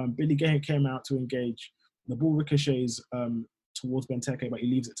 Billy came out to engage. The ball ricochets towards Benteke, but he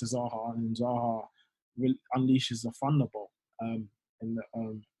leaves it to Zaha, and Zaha unleashes the thunderbolt in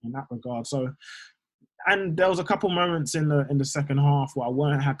that regard. So, and there was a couple moments in the second half where I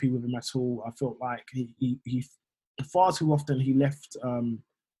weren't happy with him at all. I felt like he far too often he left.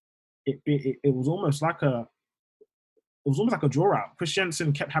 It was almost like was almost like a draw out. Chris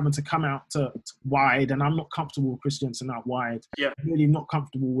Jensen kept having to come out to wide, and I'm not comfortable with Chris Jensen out wide. Yeah. Really not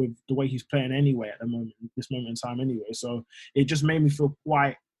comfortable with the way he's playing anyway at the moment, this moment in time anyway. So it just made me feel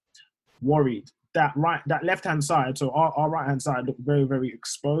quite worried. That left-hand side, so our right-hand side looked very, very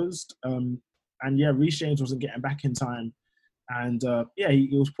exposed. And yeah, Reece James wasn't getting back in time. And he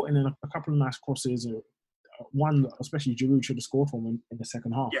was putting in a couple of nice crosses. One, especially Giroud, should have scored for him in the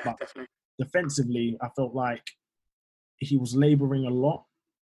second half. Yeah, but definitely. Defensively, I felt like he was labouring a lot.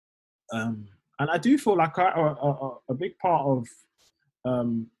 And I do feel like a big part of,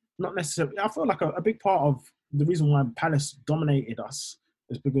 not necessarily, I feel like a big part of the reason why Palace dominated us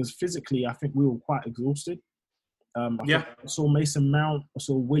is because physically, I think we were quite exhausted. I saw Mason Mount, I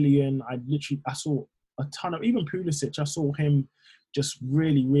saw Willian, I saw a ton of, even Pulisic, I saw him just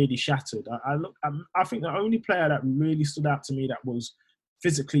really, really shattered. I think the only player that really stood out to me that was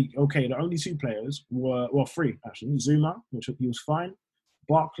physically okay, the only two players were, well, three actually. Zuma, which he was fine.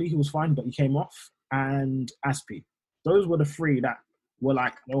 Barkley, he was fine, but he came off. And Aspi. Those were the three that were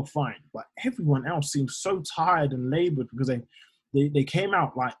like, they were fine. But everyone else seemed so tired and laboured because they came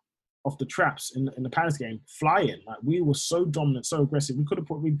out like off the traps in the Palace game, flying. Like, we were so dominant, so aggressive. We could have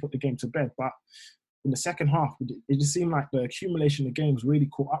really put the game to bed. But in the second half, it just seemed like the accumulation of games really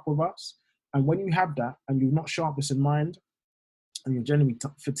caught up with us. And when you have that and you're not sharpness in mind, and you're generally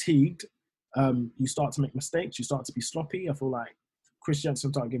fatigued, you start to make mistakes. You start to be sloppy. I feel like Chris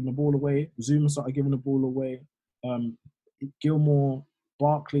Jensen started giving the ball away. Zuma started giving the ball away. Gilmore,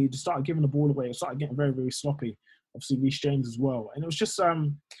 Barkley just started giving the ball away. It started getting very, very sloppy. Obviously, Reece James as well. And it was just,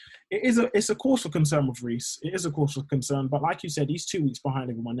 it's a cause for concern with Reece. It is a cause for concern. But like you said, he's 2 weeks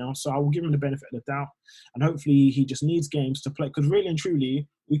behind everyone now. So I will give him the benefit of the doubt. And hopefully he just needs games to play. Because really and truly,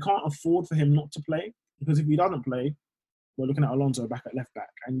 we can't afford for him not to play. Because if he doesn't play, we're looking at Alonso back at left back,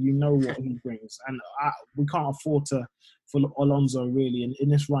 and you know what he brings. And we can't afford for Alonso really in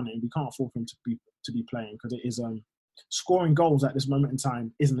this running. We can't afford for him to be playing because it is scoring goals at this moment in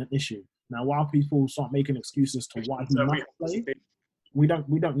time isn't an issue. Now, while people start making excuses to why he might play, we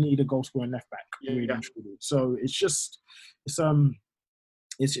don't need a goal scoring left back really and truly. So it's just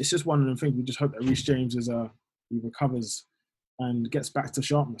one of them things. We just hope that Reece James he recovers and gets back to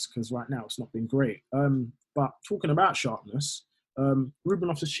sharpness, because right now it's not been great. But talking about sharpness, Ruben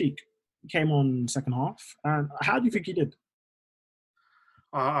Loftus-Cheek came on second half, and how do you think he did?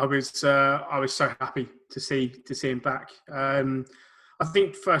 I was so happy to see him back. I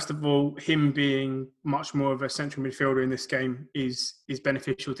think first of all, him being much more of a central midfielder in this game is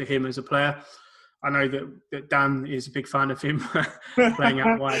beneficial to him as a player. I know that Dan is a big fan of him playing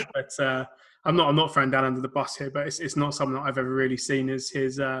out wide, but I'm not throwing Dan under the bus here. But it's not something that I've ever really seen as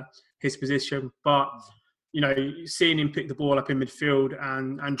his position. But seeing him pick the ball up in midfield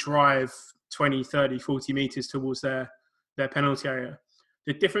and drive 20, 30, 40 metres towards their penalty area.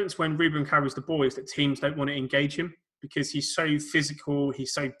 The difference when Ruben carries the ball is that teams don't want to engage him because he's so physical,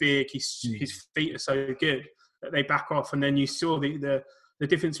 he's so big, his feet are so good that they back off. And then you saw the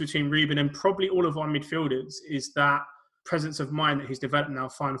difference between Ruben and probably all of our midfielders is that presence of mind that he's developed now,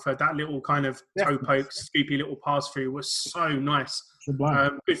 final third. That little kind of toe poke, scoopy little pass through was so nice. Good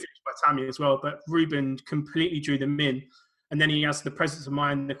finish by Tammy as well. But Ruben completely drew them in. And then he has the presence of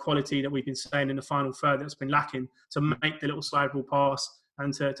mind, the quality that we've been saying in the final third that's been lacking to make the little slide ball pass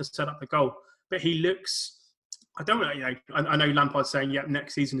and to set up the goal. But he looks, I don't know, I know Lampard's saying,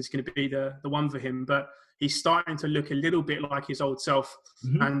 next season is going to be the one for him, but he's starting to look a little bit like his old self.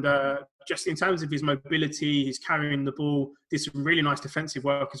 Mm-hmm. And just in terms of his mobility, he's carrying the ball, did some really nice defensive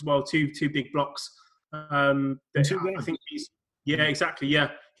work as well, two big blocks. I think exactly.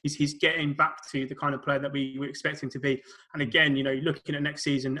 He's getting back to the kind of player that we expect him to be. And again, looking at next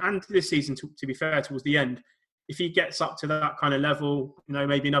season and this season, to be fair, towards the end, if he gets up to that kind of level,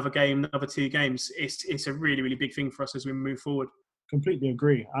 maybe another game, another 2 games, it's a really, really big thing for us as we move forward. Completely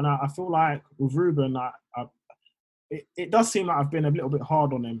agree. And I feel like with Ruben, it does seem like I've been a little bit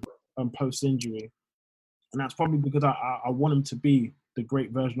hard on him post-injury. And that's probably because I want him to be the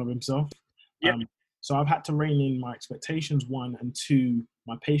great version of himself. Yep. So I've had to rein in my expectations, 1, and 2,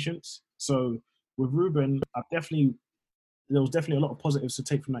 my patience. So with Ruben, there was definitely a lot of positives to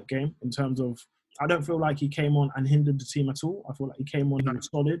take from that game in terms of, I don't feel like he came on and hindered the team at all. I feel like he came on, he was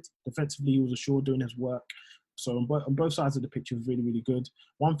solid. Defensively, he was assured doing his work. So on both sides of the pitch, he was really, really good.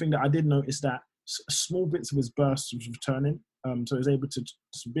 One thing that I did notice that small bits of his burst was returning. So he was able to,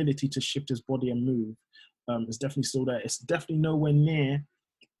 this ability to shift his body and move is definitely still there. It's definitely nowhere near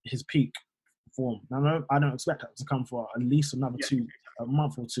his peak form. Now, I don't expect that to come for at least another a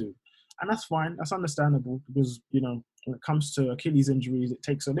month or 2. And that's fine. That's understandable because, when it comes to Achilles injuries, it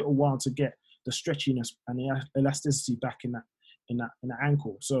takes a little while to get the stretchiness and the elasticity back in that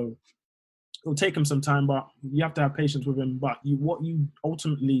ankle. So it'll take him some time, but you have to have patience with him. But what you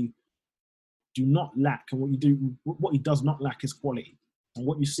ultimately do not lack, and what he does not lack is quality. And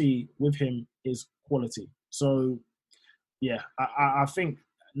what you see with him is quality. So yeah, I think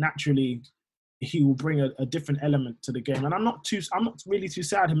naturally he will bring a different element to the game. And I'm not really too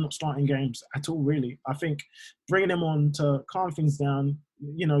sad him not starting games at all, really. I think bringing him on to calm things down,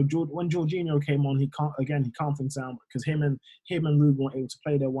 you know, when Jorginho came on, he calmed things down because him and Ruben were able to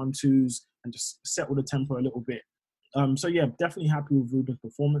play their 1-2s and just settle the tempo a little bit. So yeah, definitely happy with Ruben's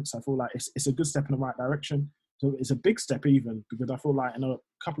performance. I feel like it's a good step in the right direction. So it's a big step even, because I feel like in a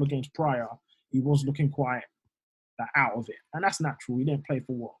couple of games prior, he was looking quite out of it. And that's natural. He didn't play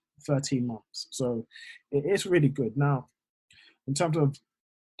for 13 months. So it's really good. Now, in terms of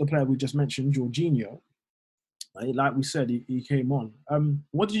the player we just mentioned, Jorginho, like we said, he came on.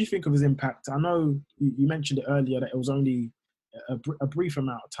 What did you think of his impact? I know you mentioned it earlier that it was only a brief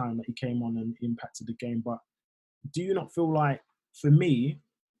amount of time that he came on and impacted the game, but do you not feel like, for me,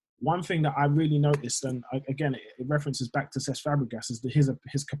 one thing that I really noticed, and again, it references back to Cesc Fabregas, is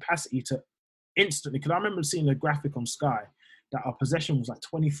his capacity to instantly, because I remember seeing a graphic on Sky that our possession was like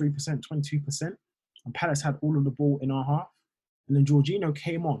 23%, 22%, and Palace had all of the ball in our half. And then Jorginho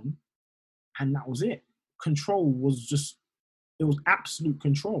came on, and that was it. Control was just, it was absolute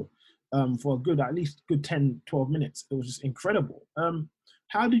control for at least 10, 12 minutes. It was just incredible.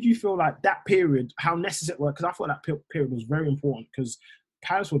 How did you feel like that period, how necessary it was? Because I thought that period was very important because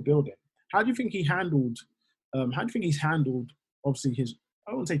Palace were building. How do you think he's handled, obviously his,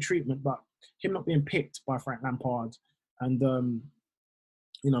 I wouldn't say treatment, but him not being picked by Frank Lampard and,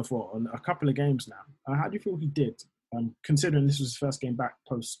 you know, for a couple of games now? How do you feel he did, considering this was his first game back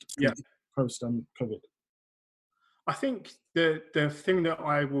post COVID? I think the thing that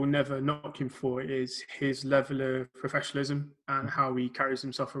I will never knock him for is his level of professionalism and how he carries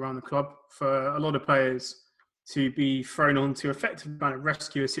himself around the club. For a lot of players to be thrown on to effectively kind of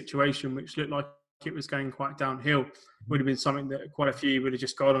rescue a situation which looked like it was going quite downhill would have been something that quite a few would have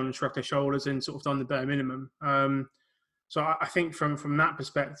just gone on and shrugged their shoulders and sort of done the bare minimum. So I think from that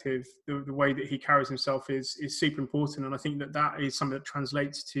perspective, the way that he carries himself is super important, and I think that is something that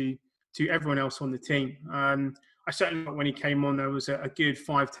translates to everyone else on the team. I certainly thought when he came on, there was a good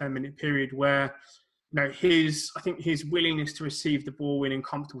 5-10 minute period where, you know, I think his willingness to receive the ball in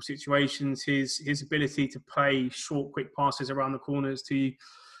uncomfortable situations, his ability to play short, quick passes around the corners,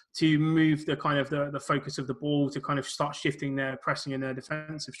 to move the kind of the focus of the ball, to kind of start shifting their pressing and their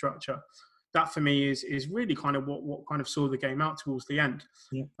defensive structure. That for me is really kind of what kind of saw the game out towards the end.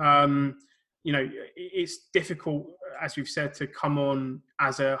 Yeah. You know, it's difficult, as we've said, to come on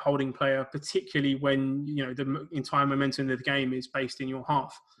as a holding player, particularly when, you know, the entire momentum of the game is based in your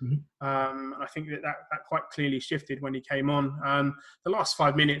half. Mm-hmm. I think that quite clearly shifted when he came on. The last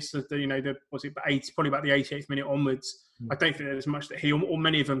 5 minutes, probably about the 88th minute onwards, I don't think there's much that he or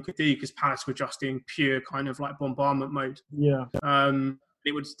many of them could do because Palace were just in pure kind of like bombardment mode. Yeah.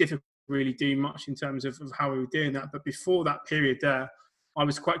 It was difficult to really do much in terms of how we were doing that. But before that period there, I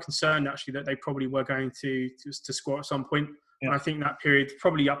was quite concerned actually that they probably were going to score at some point. Yeah. And I think that period,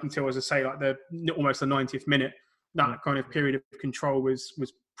 probably up until, as I say, like almost the 90th minute, that kind of period of control was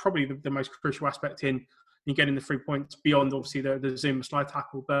probably the most crucial aspect in getting the 3 points beyond obviously the Zuma slide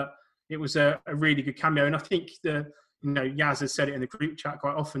tackle. But it was a really good cameo, and I think Yaz has said it in the group chat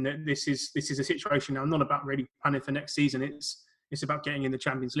quite often that this is a situation now not about really planning for next season. It's about getting in the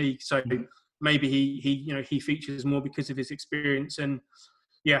Champions League. So. Mm-hmm. Maybe he features more because of his experience. And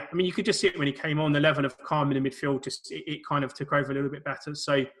yeah, I mean, you could just see it when he came on, the level of calm in the midfield, it kind of took over a little bit better.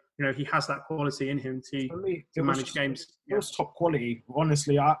 So, you know, he has that quality in him to manage games. It was top quality.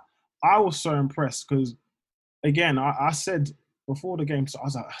 Honestly, I was so impressed because, again, I said before the game, I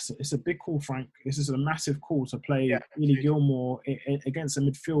was like, it's a big call, Frank. This is a massive call to play Willie Gilmore against a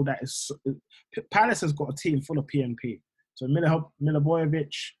midfield that is... Palace has got a team full of PNP. So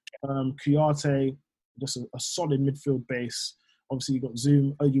Milivojevic, Kouyaté, just a solid midfield base. Obviously, you've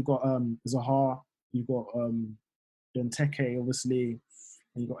got you've got Zaha, you've got Benteke, obviously,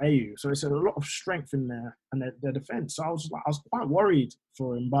 and you've got Ayew. So it's a lot of strength in there, and their defence. So I was quite worried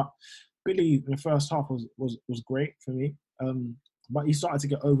for him, but Billy in the first half was great for me. But he started to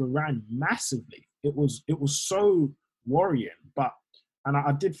get overrun massively. It was so worrying, and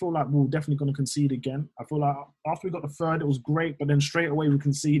I did feel like we were definitely going to concede again. I feel like after we got the third, it was great, but then straight away we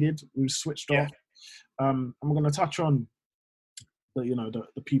conceded. We switched off. And we're going to touch on the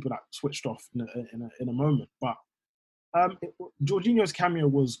people that switched off in a moment. But Jorginho's cameo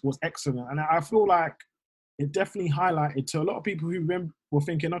was excellent, and I feel like it definitely highlighted to a lot of people who were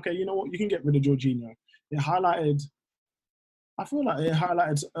thinking, okay, you know what, you can get rid of Jorginho. I feel like it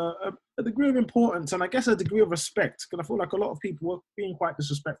highlighted a degree of importance and I guess a degree of respect, because I feel like a lot of people were being quite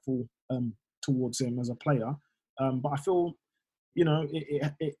disrespectful towards him as a player. But I feel, you know,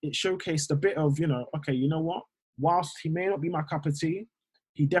 it showcased a bit of, you know, okay, you know what, whilst he may not be my cup of tea,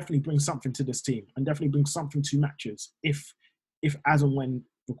 he definitely brings something to this team and definitely brings something to matches if as and when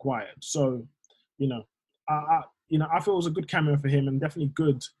required. So, you know, I feel it was a good cameo for him and definitely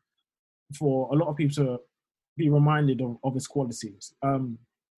good for a lot of people to be reminded of his qualities.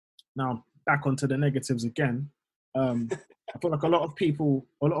 Now back onto the negatives again. I feel like a lot of people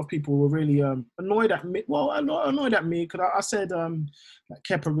were really annoyed at me. Well, not annoyed at me because I said that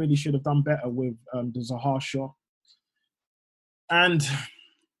Kepa really should have done better with the Zaha shot. And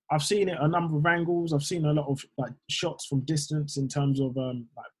I've seen it a number of angles. I've seen a lot of like shots from distance in terms of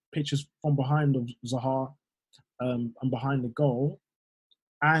like pictures from behind of Zaha and behind the goal.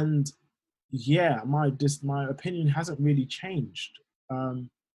 And yeah, my opinion hasn't really changed.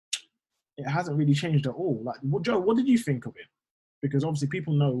 It hasn't really changed at all. Like, Joe, what did you think of it? Because obviously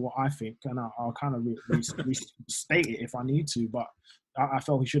people know what I think, and I'll kind of restate it if I need to. But I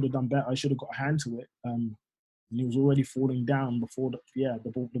felt he should have done better. I should have got a hand to it. And he was already falling down before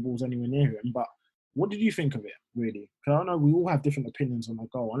the ball's anywhere near him. But what did you think of it, really? Because I know we all have different opinions on the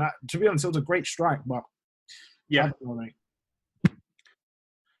goal. And to be honest, it was a great strike, but yeah. I don't know, mate.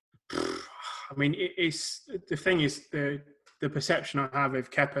 I mean, it's the thing is the perception I have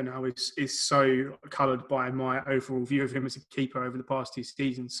of Kepa now is so coloured by my overall view of him as a keeper over the past 2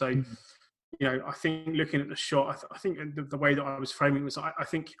 seasons. So, you know, I think looking at the shot, I think the way that I was framing was I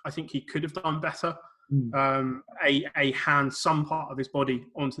think he could have done better. A hand, some part of his body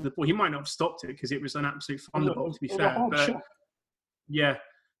onto the ball. He might not have stopped it because it was an absolute thunderbolt, to be fair. But yeah,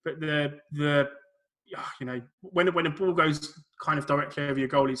 but the you know, when a ball goes kind of directly over your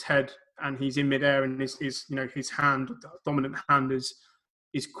goalie's head and he's in midair and his you know, his hand, dominant hand is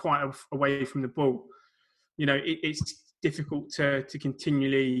quite away from the ball, you know, it's difficult to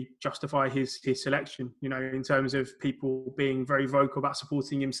continually justify his selection, you know, in terms of people being very vocal about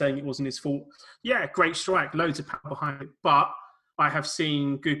supporting him, saying it wasn't his fault. Yeah, great strike, loads of power behind it. But I have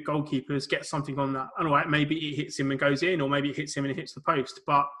seen good goalkeepers get something on that. And all right, maybe it hits him and goes in, or maybe it hits him and it hits the post.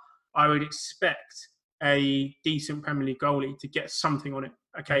 But I would expect a decent Premier League goalie to get something on it.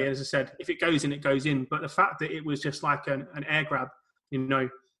 Okay, as I said, if it goes in, it goes in. But the fact that it was just like an air grab, you know,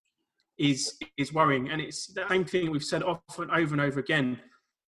 is worrying. And it's the same thing we've said often over and over again.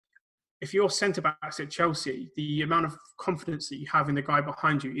 If you're centre-backs at Chelsea, the amount of confidence that you have in the guy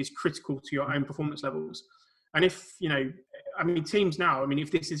behind you is critical to your own performance levels. And if, you know, I mean, teams now, I mean, if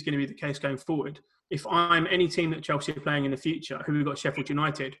this is going to be the case going forward, if I'm any team that Chelsea are playing in the future, who we've got Sheffield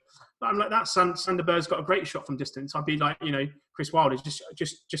United, I'm like, that Sander Berg's got a great shot from distance. I'd be like, you know, Chris Wilder,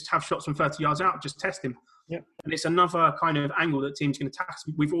 just have shots from 30 yards out, just test him. Yeah. And it's another kind of angle that teams can attack.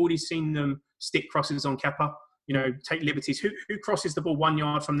 We've already seen them stick crosses on Kepa, you know, take liberties. Who crosses the ball 1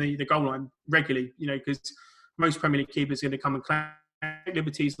 yard from the goal line regularly, you know, because most Premier League keepers are going to come and take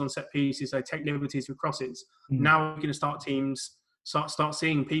liberties on set pieces. They take liberties with crosses. Now we're going to start teams start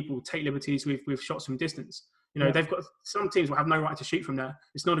seeing people take liberties with shots from distance. You know, they've got some teams will have no right to shoot from there.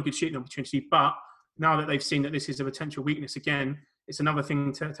 It's not a good shooting opportunity, but now that they've seen that this is a potential weakness again, it's another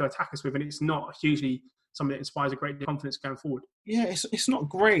thing to attack us with, and it's not hugely something that inspires a great deal of confidence going forward. Yeah, it's not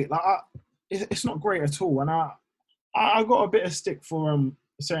great. Like it's not great at all. And I got a bit of stick for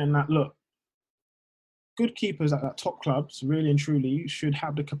saying that, look, good keepers at top clubs, really and truly, should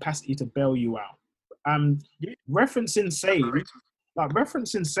have the capacity to bail you out. And referencing saves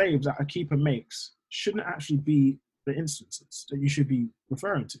that a keeper makes shouldn't actually be the instances that you should be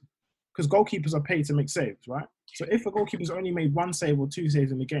referring to. Because goalkeepers are paid to make saves, right? So if a goalkeeper's only made 1 save or 2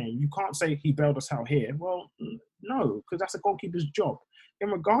 saves in the game, you can't say he bailed us out here. Well, no, because that's a goalkeeper's job. In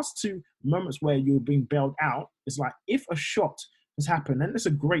regards to moments where you're being bailed out, it's like if a shot has happened, and it's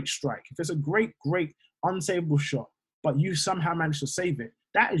a great strike, if it's a great, unsavable shot, but you somehow manage to save it,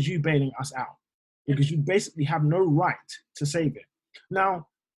 that is you bailing us out. Because you basically have no right to save it. Now,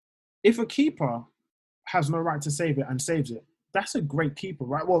 if a keeper has no right to save it and saves it, that's a great keeper,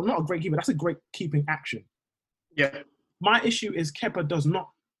 right? Well, not a great keeper, that's a great keeping action. Yeah. My issue is Kepa does not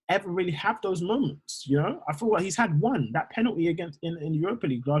ever really have those moments, you know? I feel like he's had one, that penalty against in Europa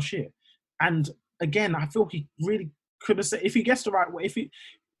League last year. And again, I feel he really could have said, if he gets the right way, if he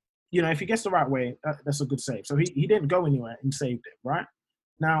gets the right way, that's a good save. So he didn't go anywhere and saved it, right?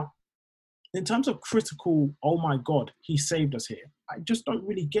 Now, in terms of critical, oh my God, he saved us here, I just don't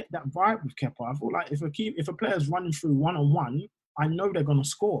really get that vibe with Kepa. I feel like if a player's running through one-on-one, I know they're going to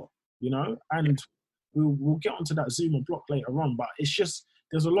score, you know? And we'll get onto that Zuma block later on, but it's just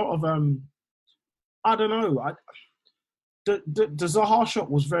there's a lot of I don't know. The Zaha shot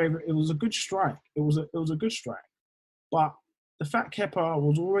was it was a good strike. It was a good strike, but the fact Kepa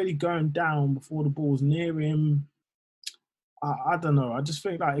was already going down before the ball was near him. I don't know. I just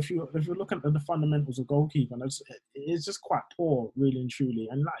think that if you're looking at the fundamentals of goalkeeping, it's just quite poor, really and truly.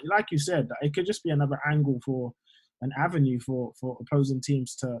 And like you said, that it could just be another angle for an avenue for opposing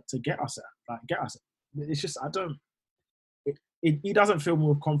teams to get us at. It's just he doesn't fill me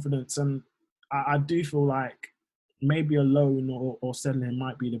with confidence, and I do feel like maybe a loan or selling him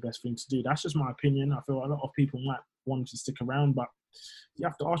might be the best thing to do. That's just my opinion. I feel a lot of people might want to stick around, but you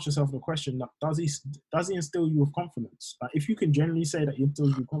have to ask yourself the question: that does he instill you with confidence? Like, if you can generally say that he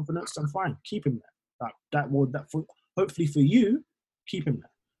instills you with confidence, then fine, keep him there. Hopefully for you, keep him there.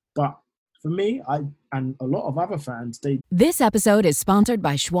 But for me, and a lot of other fans, This episode is sponsored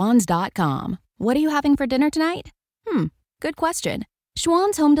by Schwans.com. What are you having for dinner tonight? Good question.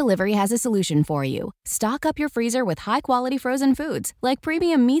 Schwann's Home Delivery has a solution for you. Stock up your freezer with high-quality frozen foods like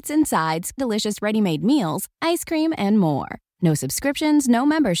premium meats and sides, delicious ready-made meals, ice cream, and more. No subscriptions, no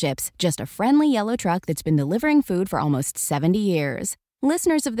memberships, just a friendly yellow truck that's been delivering food for almost 70 years.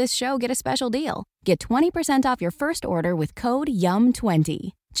 Listeners of this show get a special deal. Get 20% off your first order with code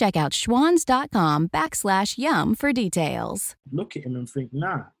YUM20. Check out schwans.com/YUM for details. Look at him and think,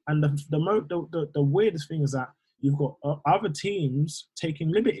 nah. And the weirdest thing is that you've got other teams taking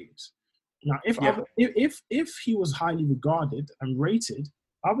liberties. Now, if he was highly regarded and rated,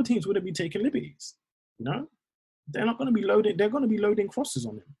 other teams wouldn't be taking liberties. You know, they're not going to be loading. They're going to be loading crosses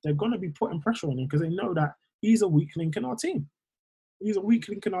on him. They're going to be putting pressure on him because they know that he's a weak link in our team.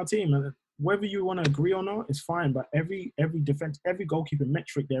 And whether you want to agree or not, it's fine. But every goalkeeping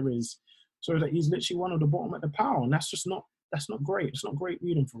metric there is, so that he's literally one of the bottom at the power, and that's not great. It's not great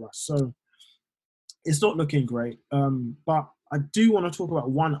reading for us. So it's not looking great. But I do want to talk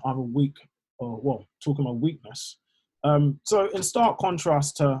about one other talking about weakness. So in stark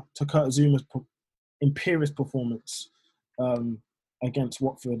contrast to Kurt Zuma's imperious performance against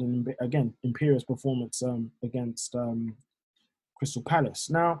Watford, and again imperious performance against Crystal Palace.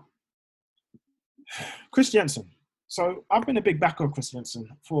 Now, Chris Jensen. So I've been a big backer of Chris Jensen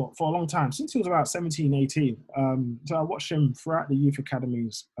for a long time, since he was about 17, 18. So I watched him throughout the youth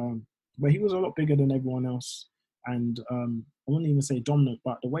academies, where he was a lot bigger than everyone else. And I wouldn't even say dominant,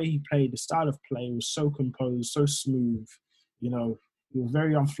 but the way he played, the style of play was so composed, so smooth. You know, he was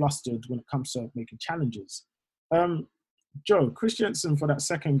very unflustered when it comes to making challenges. Joe, Chris Jensen for that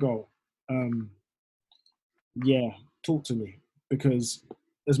second goal. Talk to me. Because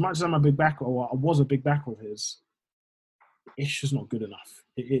as much as I'm a big backer, or I was a big backer of his, it's just not good enough.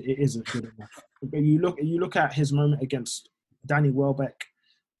 It isn't good enough. But you look at his moment against Danny Welbeck,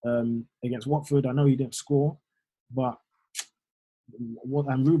 against Watford. I know he didn't score, but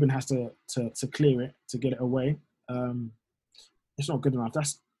and Ruben has to clear it, to get it away. It's not good enough.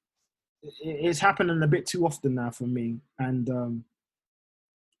 It's happening a bit too often now for me. And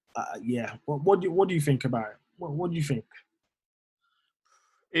what do you think about it? What do you think?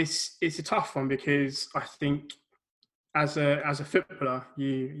 It's a tough one, because I think as a footballer,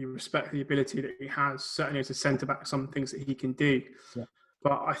 you respect the ability that he has. Certainly as a centre-back, some things that he can do. Yeah.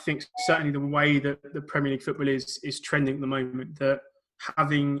 But I think certainly the way that the Premier League football is trending at the moment, that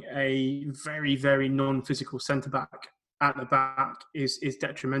having a very, very non-physical centre-back at the back is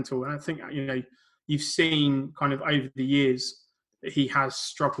detrimental. And I think, you've seen kind of over the years that he has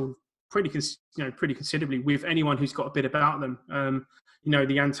struggled pretty considerably with anyone who's got a bit about them.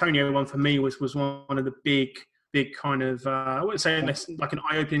 The Antonio one for me was one of the big kind of, I wouldn't say like an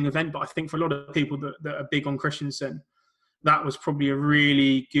eye-opening event, but I think for a lot of people that are big on Christensen, that was probably a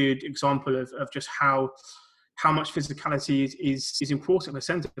really good example of just how much physicality is important for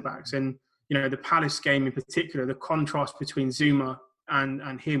centre-backs. And, the Palace game in particular, the contrast between Zuma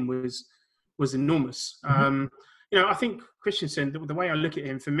and him was enormous. Mm-hmm. I think Christensen, the way I look at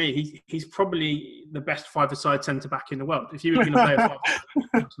him, for me, he's probably the best five-a-side centre-back in the world. If you were going to play a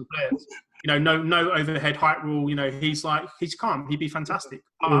players, no overhead height rule, he's calm. He'd be fantastic.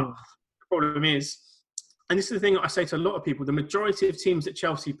 The problem is, and this is the thing that I say to a lot of people, the majority of teams that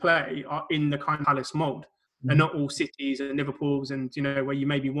Chelsea play are in the kind of Palace mould. They're not all Cities and Liverpools, and, where you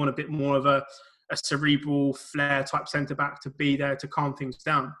maybe want a bit more of a cerebral flair type centre-back to be there to calm things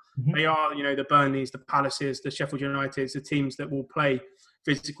down. Mm-hmm. They are, the Burnleys, the Palaces, the Sheffield Uniteds, the teams that will play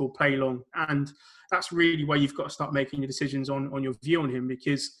physical, play long. And that's really where you've got to start making your decisions on your view on him,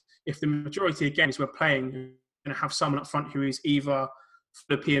 because if the majority of games we're playing, you're going to have someone up front who is either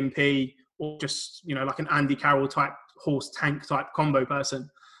for the PMP or just, like an Andy Carroll type horse tank type combo person,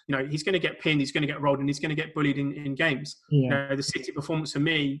 he's going to get pinned, he's going to get rolled, and he's going to get bullied in games. Yeah. The City performance for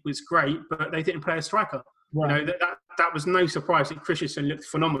me was great, but they didn't play a striker. Right. That was no surprise that Christensen looked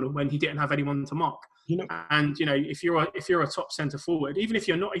phenomenal when he didn't have anyone to mark. And if you're a top centre forward, even if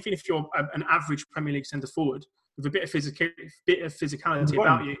you're an average Premier League centre forward with a bit of physicality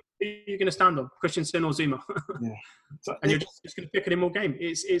about you, who are you going to stand on, Christensen or Zuma? Yeah. So, and you're just going to pick at him all game.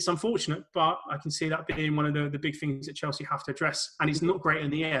 It's unfortunate, but I can see that being one of the big things that Chelsea have to address. And he's not great in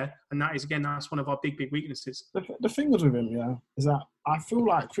the air, and that's one of our big weaknesses. The thing was with him, is that I feel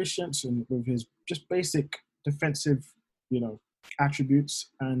like Christensen, with his just basic defensive, attributes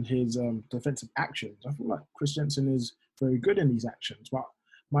and his defensive actions, I feel like Christensen is very good in these actions. But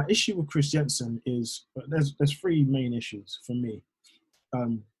my issue with Christensen is there's three main issues for me.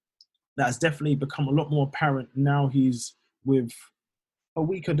 That has definitely become a lot more apparent now he's with a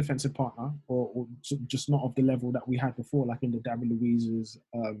weaker defensive partner, or just not of the level that we had before, like in the David Luiz's,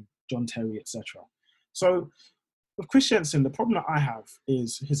 John Terry, etc. So with Christensen, the problem that I have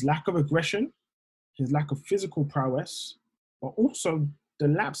is his lack of aggression, his lack of physical prowess, but also the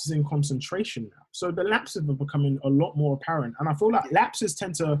lapses in concentration now. So the lapses are becoming a lot more apparent. And I feel like lapses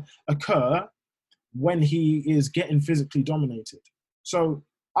tend to occur when he is getting physically dominated. So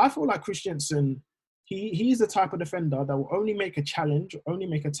I feel like Christensen, he's the type of defender that will only make a challenge, only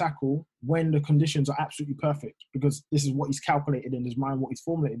make a tackle when the conditions are absolutely perfect, because this is what he's calculated in his mind, what he's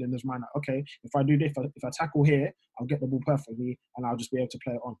formulated in his mind. Like, okay, if I do this, if I tackle here, I'll get the ball perfectly and I'll just be able to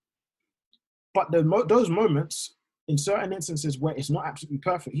play it on. But those moments, in certain instances where it's not absolutely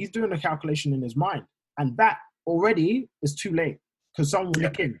perfect, he's doing a calculation in his mind. And that already is too late because someone will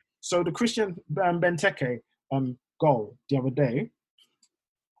nick in. So the Christian Benteke goal the other day,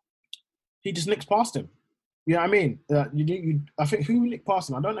 he just nicks past him. You know what I mean? I think who nicked past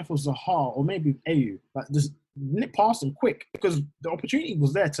him? I don't know if it was Zaha or maybe Ayew. Like, just nick past him quick because the opportunity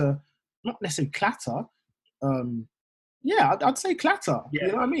was there to not necessarily clatter. I'd say clatter. Yeah.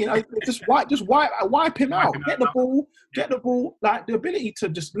 You know what I mean? Just wipe him out. Get the ball. Like, the ability to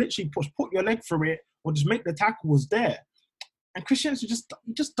just literally put your leg through it or just make the tackle was there. And Christensen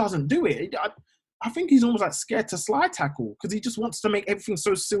just doesn't do it. I think he's almost like scared to slide tackle because he just wants to make everything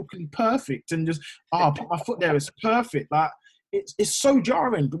so silkily perfect and just, put my foot there, it's perfect. Like, it's so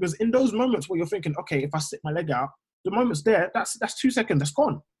jarring because in those moments where you're thinking, okay, if I stick my leg out, the moment's there, that's 2 seconds, that's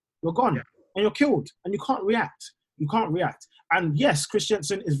gone. You're gone and you're killed and you can't react. And yes,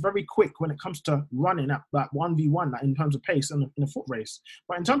 Christensen is very quick when it comes to running at that 1v1, like in terms of pace and in a foot race.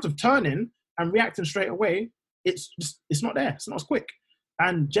 But in terms of turning and reacting straight away, it's not there. It's not as quick.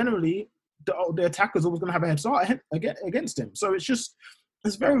 And generally, the attacker's always going to have a head start against him. So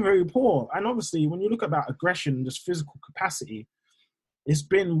it's very, very poor. And obviously, when you look at that aggression and just physical capacity, it's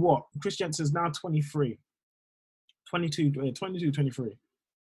been what? Christensen's now 23.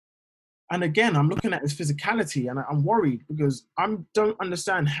 And again, I'm looking at his physicality and I'm worried because I don't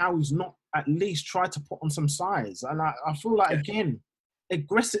understand how he's not at least tried to put on some size. And I feel like, again,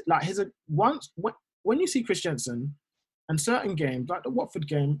 aggressive, like when you see Christensen and certain games, like the Watford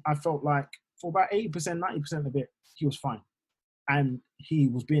game, I felt like for about 80%, 90% of it, he was fine. And he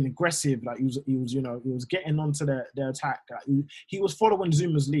was being aggressive, like he was getting onto their attack. Like he was following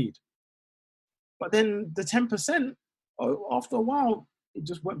Zuma's lead. But then the 10%, after a while, it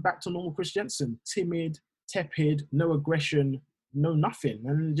just went back to normal Christensen, timid, tepid, no aggression, no nothing,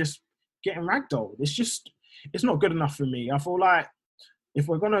 and just getting ragdolled. It's not good enough for me. I feel like if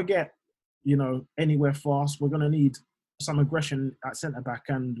we're going to get, anywhere fast, we're going to need some aggression at centre-back,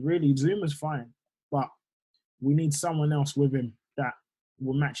 and really Zuma's fine, but we need someone else with him that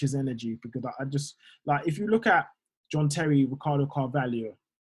will match his energy, because I just, like, if you look at John Terry, Ricardo Carvalho,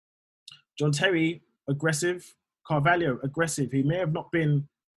 John Terry, aggressive, Carvalho, aggressive. He may have not been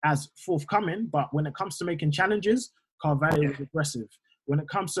as forthcoming, but when it comes to making challenges, Carvalho is aggressive. When it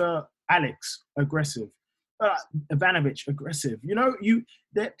comes to Alex, aggressive. Ivanovic, aggressive.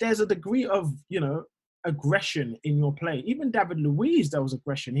 There's a degree of, aggression in your play. Even David Luiz, there was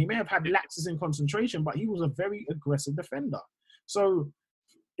aggression. He may have had lapses in concentration, but he was a very aggressive defender. So,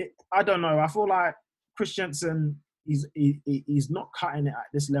 I don't know. I feel like Christensen, he's not cutting it at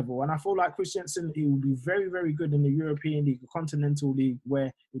this level. And I feel like Christensen, he will be very, very good in the European League, the Continental League,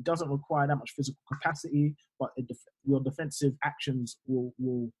 where it doesn't require that much physical capacity, but your defensive actions will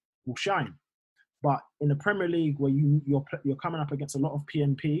shine. But in the Premier League, where you're coming up against a lot of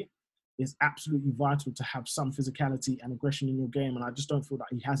PNP, it's absolutely vital to have some physicality and aggression in your game. And I just don't feel that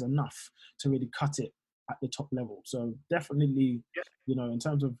he has enough to really cut it at the top level. So definitely, in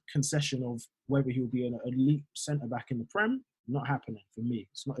terms of concession of whether he'll be an elite centre-back in the Prem, not happening for me.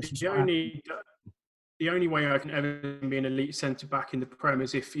 It's not. the only way I can ever be an elite centre back in the Prem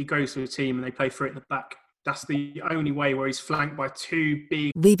is if he goes to a team and they play for it at the back. That's the only way, where he's flanked by two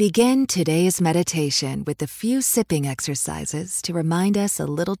big... We begin today's meditation with a few sipping exercises to remind us a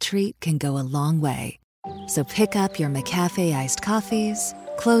little treat can go a long way. So pick up your McCafe iced coffees,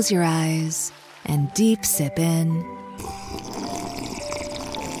 close your eyes, and deep sip in.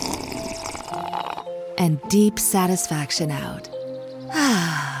 And deep satisfaction out.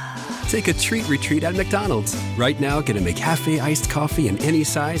 Take a treat retreat at McDonald's. Right now, get a McCafe iced coffee in any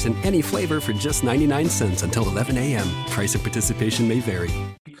size and any flavor for just 99 cents until 11 a.m. Price of participation may vary.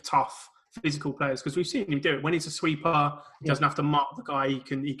 Tough physical players, because we've seen him do it. When he's a sweeper, he doesn't have to mark the guy. He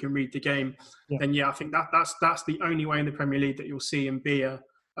can read the game. Then I think that's the only way in the Premier League that you'll see him be a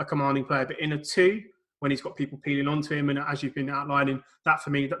commanding player. But in a 2, when he's got people peeling onto him, and as you've been outlining, that for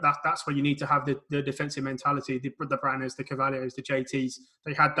me, that's where you need to have the defensive mentality. The Branners, the Cavaliers, the JTs,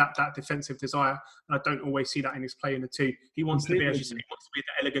 they had that defensive desire, and I don't always see that in his play in the 2. He wants to be, as you said, he wants to be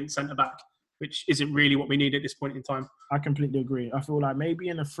the elegant centre back, which isn't really what we need at this point in time. I completely agree. I feel like maybe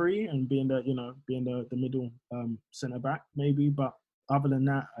in a 3 and being the middle centre back, maybe, but other than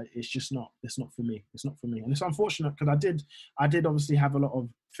that, it's just not. It's not for me. It's not for me, and it's unfortunate because I did obviously have a lot of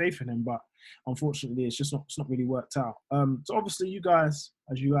faith in him, but unfortunately, it's not really worked out. So obviously, you guys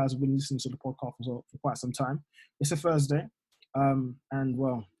have been listening to the podcast for quite some time. It's a Thursday, and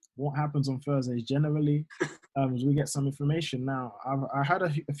well, what happens on Thursdays generally is we get some information. Now, I had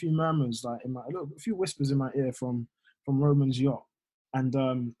a few murmurs, like a few whispers in my ear from Roman's yacht,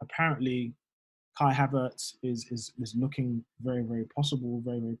 and apparently Kai Havertz is looking very, very possible,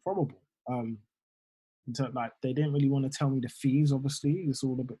 very, very probable. Like they didn't really want to tell me the fees. Obviously, it's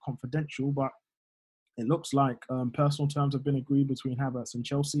all a bit confidential, but it looks like personal terms have been agreed between Havertz and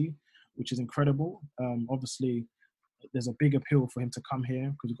Chelsea, which is incredible. Obviously, there's a big appeal for him to come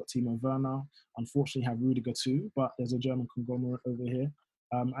here because we've got Timo Werner. Unfortunately, have Rudiger too, but there's a German conglomerate over here.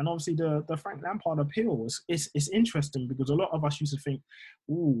 And obviously the Frank Lampard appeal is interesting because a lot of us used to think,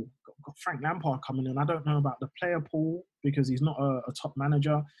 ooh, got Frank Lampard coming in. I don't know about the player pool because he's not a top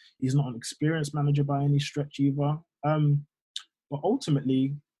manager. He's not an experienced manager by any stretch either. But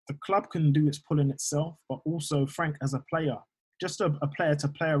ultimately, the club can do its pulling itself, but also Frank as a player, just a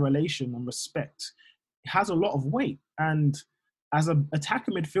player-to-player relation and respect, has a lot of weight. And as an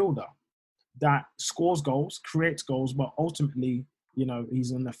attacker midfielder that scores goals, creates goals, but ultimately,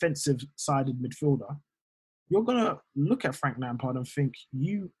 he's an offensive-sided midfielder, you're going to look at Frank Lampard and think,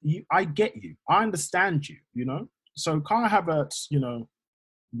 I get you. I understand you, So Kai Havertz,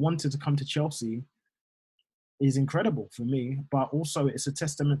 wanted to come to Chelsea is incredible for me, but also it's a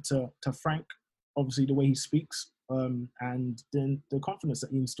testament to Frank, obviously the way he speaks, and then the confidence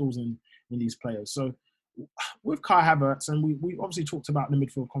that he installs in these players. So with Kai Havertz, and we obviously talked about the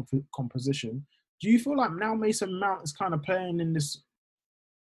midfield composition, do you feel like now Mason Mount is kind of playing in this,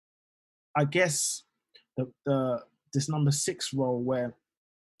 I guess, this number 6 role where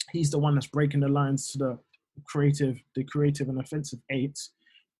he's the one that's breaking the lines to the creative and offensive 8?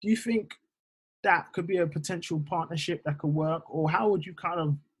 Do you think that could be a potential partnership that could work, or how would you kind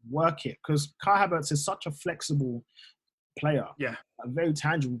of work it? Because Kai Havertz is such a flexible player, a very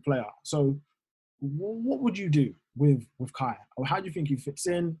tangible player. So what would you do with Kai? Or how do you think he fits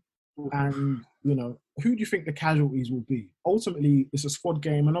in? And, who do you think the casualties will be? Ultimately, it's a squad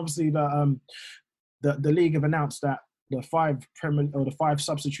game. And obviously the league have announced that the 5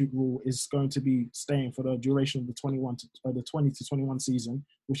 substitute rule is going to be staying for the duration of the 20 to 21 season,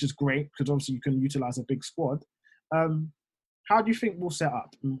 which is great because obviously you can utilize a big squad. How do you think we'll set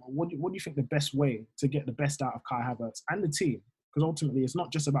up? What do you think the best way to get the best out of Kai Havertz and the team? Because ultimately, it's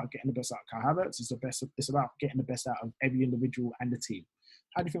not just about getting the best out of Kai Havertz. It's about getting the best out of every individual and the team.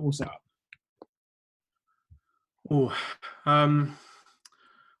 How do you think we'll set up?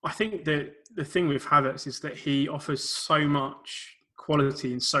 I think that the thing with Havertz is that he offers so much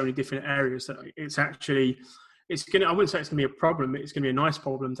quality in so many different areas that I wouldn't say it's going to be a problem, but it's going to be a nice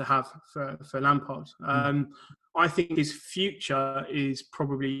problem to have for Lampard. I think his future is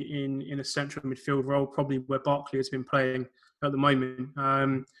probably in a central midfield role, probably where Barkley has been playing at the moment.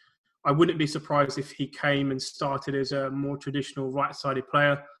 I wouldn't be surprised if he came and started as a more traditional right-sided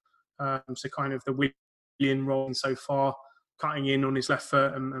player, so kind of the Willian role so far, cutting in on his left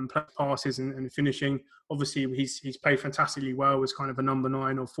foot and passes and finishing. Obviously, he's played fantastically well as kind of a number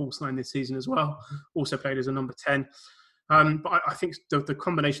 9 or false 9 this season as well. Also played as a number 10. But I think the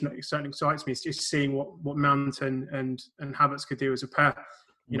combination that certainly excites me is just seeing what Mount and Havertz could do as a pair.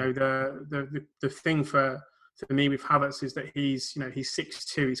 The thing for me with Havertz is that he's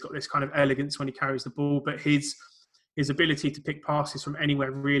 6'2". He's got this kind of elegance when he carries the ball, but his ability to pick passes from anywhere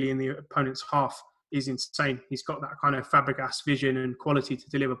really in the opponent's half is insane. He's got that kind of Fabregas vision and quality to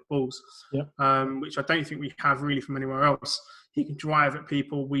deliver balls, which I don't think we have really from anywhere else. He can drive at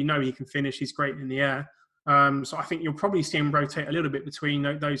people. We know he can finish. He's great in the air. So I think you'll probably see him rotate a little bit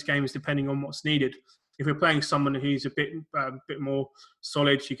between those games depending on what's needed. If we're playing someone who's a bit more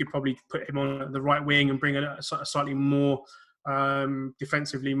solid, you could probably put him on the right wing and bring a slightly more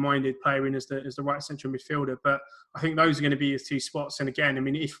defensively minded player in as the right central midfielder. But I think those are going to be his two spots. And again, I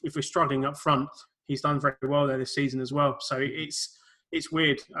mean, if we're struggling up front, he's done very well there this season as well. So it's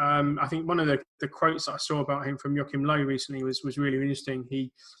weird. I think one of the quotes that I saw about him from Joachim Low recently was really interesting.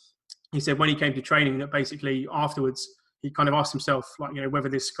 He said when he came to training that basically afterwards he kind of asked himself, like, whether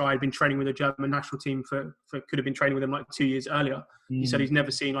this guy had been training with the German national team for could have been training with them like 2 years earlier. He said he's never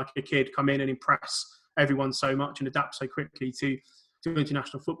seen like a kid come in and impress everyone so much and adapt so quickly to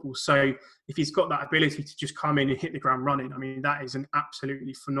international football. So if he's got that ability to just come in and hit the ground running, I mean, that is an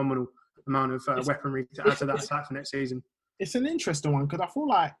absolutely phenomenal amount of weaponry to add to that attack for next season. It's an interesting one because I feel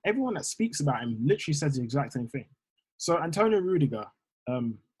like everyone that speaks about him literally says the exact same thing. So Antonio Rudiger,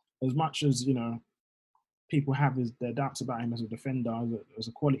 as much as, people have their doubts about him as a defender, as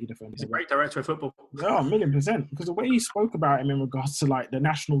a quality defender. He's a great director of football. Yeah, 1,000,000%. Because the way he spoke about him in regards to like the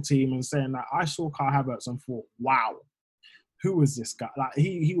national team and saying that, I saw Kai Havertz and thought, wow, who is this guy? Like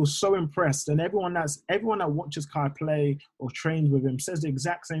he was so impressed. And everyone that watches Kai play or trains with him says the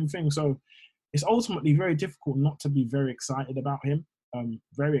exact same thing. So it's ultimately very difficult not to be very excited about him.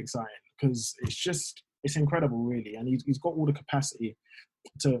 Very excited because it's incredible, really. And he's got all the capacity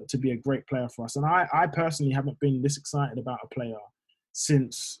to be a great player for us. And I personally haven't been this excited about a player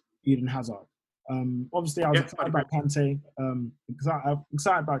since Eden Hazard. Obviously, I was excited about Kante.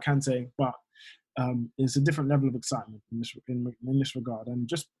 Excited about Kante, but it's a different level of excitement in this regard. And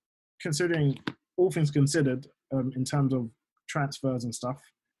just considering all things considered, in terms of transfers and stuff,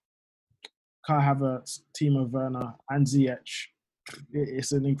 Kai Havertz, Timo Werner, and Ziyech,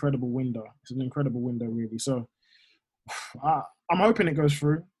 it's an incredible window. It's an incredible window, really. So I'm hoping it goes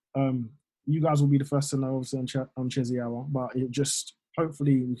through. You guys will be the first to know, obviously, on Chessy Hour, but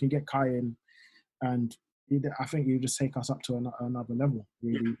hopefully we can get Kai in, and I think he'll just take us up to another level,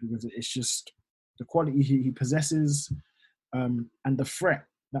 really, because it's just the quality he possesses, and the threat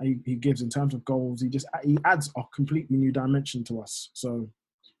that he gives in terms of goals. He adds a completely new dimension to us. So,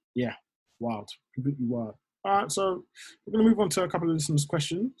 yeah, wild, completely wild. All right, so we're going to move on to a couple of listeners'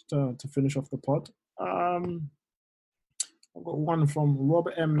 questions to finish off the pod. I've got one from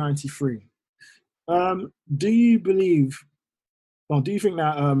Robert M93. Do you think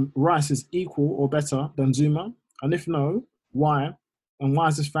that Rice is equal or better than Zuma? And if no, why? And why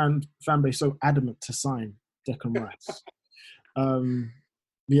is this fan base so adamant to sign Declan Rice?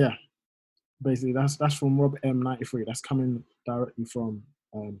 Yeah, basically that's from Robert M93. That's coming directly from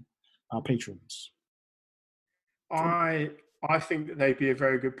our patrons. I think that they'd be a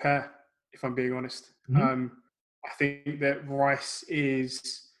very good pair, if I'm being honest. Mm-hmm. I think that Rice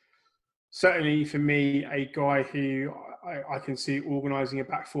is certainly, for me, a guy who I can see organising a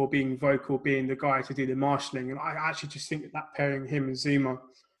back four, being vocal, being the guy to do the marshalling. And I actually just think that pairing him and Zuma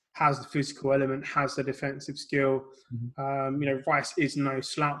has the physical element, has the defensive skill. Mm-hmm. Rice is no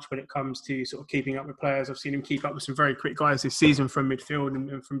slouch when it comes to sort of keeping up with players. I've seen him keep up with some very quick guys this season from midfield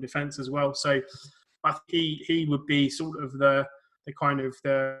and from defence as well. So I think he would be sort of the kind of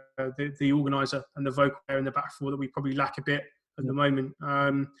the organiser and the vocal player in the back four that we probably lack a bit at the moment.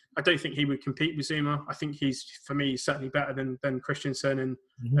 I don't think he would compete with Zuma. I think he's, for me, certainly better than Christensen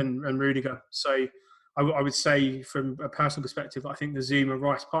and Rudiger. So I would say, from a personal perspective, I think the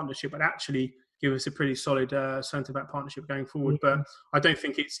Zuma-Rice partnership would actually give us a pretty solid centre-back partnership going forward. But I don't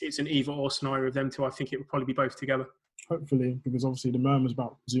think it's an either-or scenario of them two. I think it would probably be both together. Hopefully, because obviously the murmurs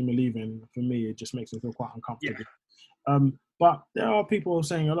about Zuma leaving, for me, it just makes me feel quite uncomfortable. Yeah. But there are people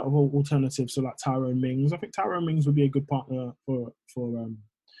saying a lot of alternatives, so like Tyrone Mings. I think Tyrone Mings would be a good partner for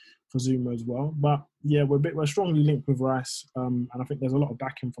Zuma as well. But yeah, we're strongly linked with Rice, and I think there's a lot of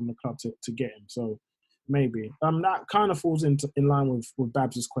backing from the club to get him. So maybe that kind of falls in line with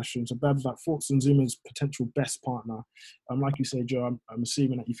Babs' question. So Babs, like, thoughts on Zuma's potential best partner. Like you say, Joe, I'm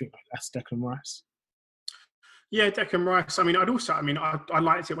assuming that you think that's Declan Rice. Yeah, Declan Rice. I mean, I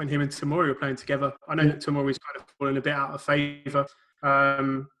liked it when him and Tomori were playing together. I know that Tomori's kind of fallen a bit out of favour,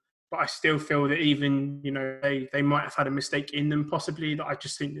 but I still feel that even, they might have had a mistake in them, possibly, that I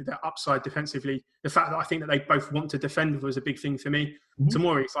just think that their upside defensively, the fact that I think that they both want to defend was a big thing for me. Mm-hmm.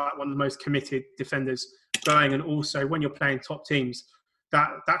 Tomori's like one of the most committed defenders going, and also when you're playing top teams,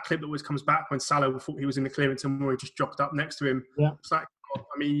 that clip that always comes back when Salah thought he was in the clearance and Tomori just jogged up next to him. Yeah. It's like,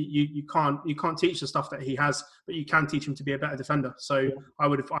 I mean, you can't teach the stuff that he has, but you can teach him to be a better defender. So I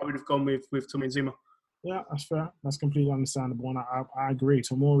would have gone with Tomori Zuma. Yeah, that's fair. That's completely understandable, and I agree.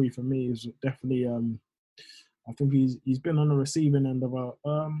 Tomori for me is definitely. I think he's been on the receiving end of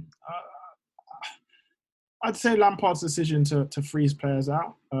I'd say Lampard's decision to freeze players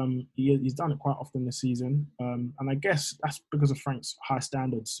out. He's done it quite often this season, and I guess that's because of Frank's high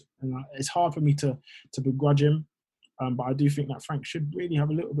standards. And it's hard for me to begrudge him, but I do think that Frank should really have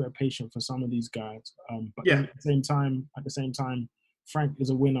a little bit of patience for some of these guys. But at the same time, Frank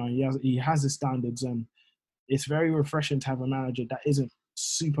is a winner. He has his standards, and it's very refreshing to have a manager that isn't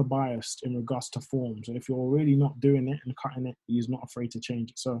super biased in regards to forms. And if you're really not doing it and cutting it, he's not afraid to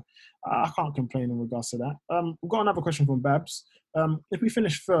change it. So I can't complain in regards to that. We've got another question from Babs. If we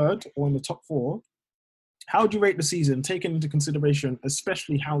finish third or in the top four, how would you rate the season, taking into consideration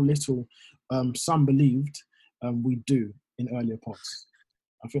especially how little some believed we do in earlier pods?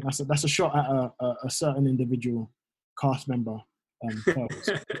 I think that's a shot at a certain individual cast member.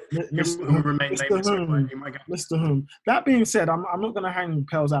 Mr. Whom. That being said, I'm not going to hang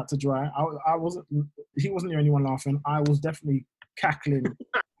Pels out to dry. He wasn't the only one laughing. I was definitely cackling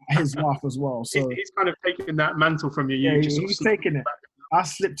at his laugh as well. So he's kind of taking that mantle from you. He's taking it. I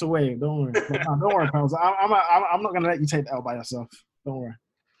slipped away. Don't worry. Don't worry, Pels. I'm not going to let you take the L by yourself. Don't worry.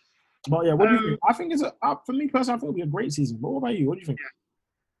 But yeah, what do you think? I think for me personally, I think it'll be a great season. But what about you? What do you think?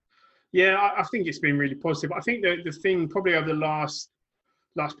 Yeah, I think it's been really positive. I think the thing probably over the last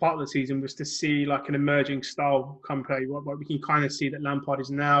part of the season was to see like an emerging style come play. What we can kind of see that Lampard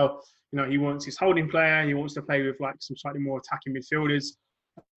is now, he wants his holding player. He wants to play with like some slightly more attacking midfielders.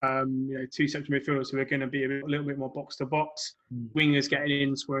 Two central midfielders who are going to be a little bit more box to box. Wingers getting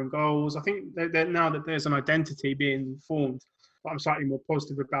in, scoring goals. I think that now that there's an identity being formed, I'm slightly more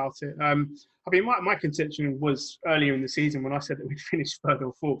positive about it. I mean, my contention was earlier in the season when I said that we'd finish third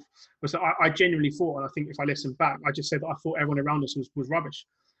or fourth, was that I genuinely thought, and I think if I listen back, I just said that I thought everyone around us was rubbish.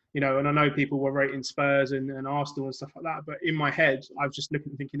 And I know people were rating Spurs and Arsenal and stuff like that, but in my head, I was just looking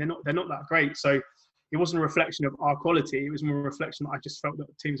and thinking they're not that great. So it wasn't a reflection of our quality. It was more a reflection that I just felt that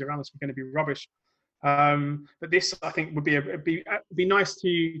the teams around us were going to be rubbish. But this, I think, would be nice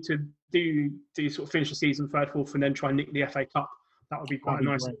to do sort of finish the season third, fourth, and then try and nick the FA Cup. That would be quite a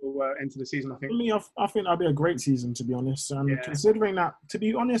nice little end to the season, I think. For me, I think that'd be a great season, to be honest. And considering that, to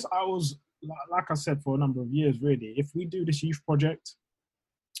be honest, I was, like I said, for a number of years, really, if we do this youth project,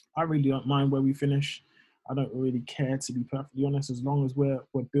 I really don't mind where we finish. I don't really care, to be perfectly honest, as long as we're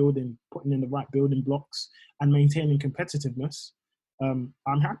building, putting in the right building blocks and maintaining competitiveness.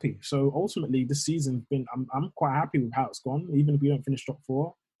 I'm happy. So ultimately, this season's been. I'm quite happy with how it's gone. Even if we don't finish top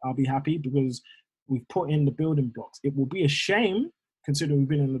four, I'll be happy because we've put in the building blocks. It will be a shame considering we've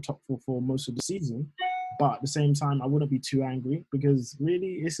been in the top four for most of the season, but at the same time, I wouldn't be too angry because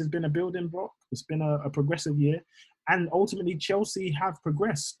really, this has been a building block. It's been a progressive year, and ultimately, Chelsea have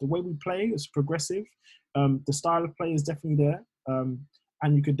progressed. The way we play is progressive. The style of play is definitely there.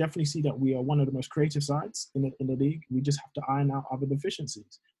 And you could definitely see that we are one of the most creative sides in the league. We just have to iron out other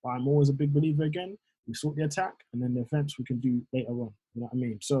deficiencies. But I'm always a big believer again. We sort the attack, and then the defense we can do later on. You know what I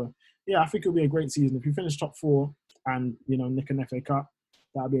mean? So, yeah, I think it'll be a great season. If we finish top four and, nick an FA Cup,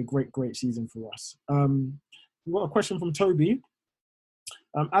 that'll be a great, great season for us. We've got a question from Toby.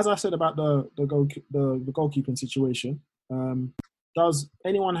 As I said about the goalkeeping situation, does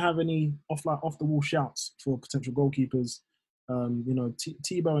anyone have any off-the-wall shouts for potential goalkeepers?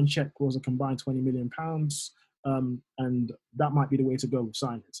 Tebow and Czech was a combined £20 million, and that might be the way to go with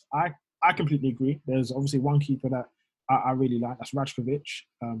signings. I completely agree. There's obviously one keeper that I really like. That's Rajkovic.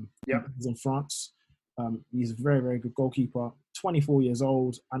 He's in France. He's a very, very good goalkeeper. 24 years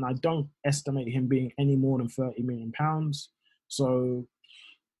old, and I don't estimate him being any more than £30 million. So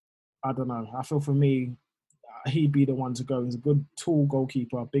I don't know. I feel for me, he'd be the one to go. He's a good, tall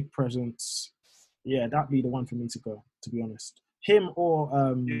goalkeeper, big presence. Yeah, that'd be the one for me to go, to be honest. Him or,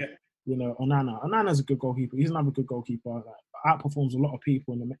 Onana. Onana's a good goalkeeper. He's another good goalkeeper. Outperforms a lot of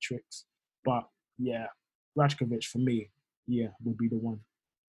people in the metrics. But, yeah, Rajkovic, for me, would be the one.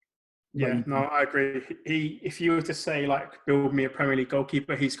 Yeah, no, I agree. If you were to say, build me a Premier League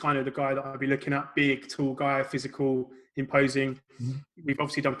goalkeeper, he's kind of the guy that I'd be looking at. Big, tall guy, physical, imposing. Mm-hmm. We've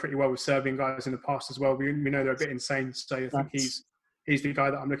obviously done pretty well with Serbian guys in the past as well. We know they're a bit insane, so I think he's the guy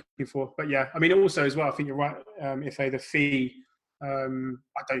that I'm looking for. But yeah, I mean, also as well, I think you're right. If the fee, I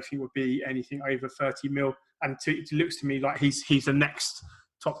don't think would be anything over 30 mil, and it looks to me like he's the next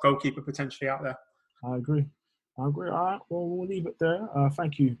top goalkeeper potentially out there. I agree. All right, well, we'll leave it there.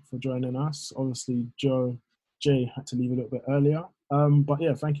 Thank you for joining us. Obviously, Jay had to leave a little bit earlier. But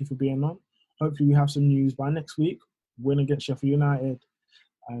yeah, thank you for being on. Hopefully we have some news by next week. Win against Sheffield United.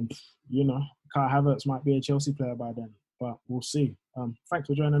 And, you know, Kai Havertz might be a Chelsea player by then, but we'll see. Thanks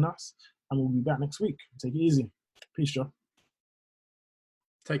for joining us, and we'll be back next week. Take it easy. Peace, Joe.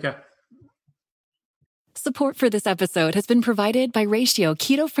 Take care. Support for this episode has been provided by Ratio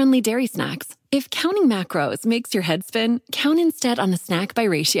keto-friendly dairy snacks. If counting macros makes your head spin, count instead on a snack by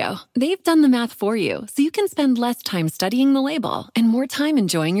Ratio. They've done the math for you, so you can spend less time studying the label and more time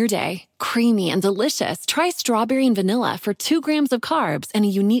enjoying your day. Creamy and delicious, try strawberry and vanilla for 2 grams of carbs and a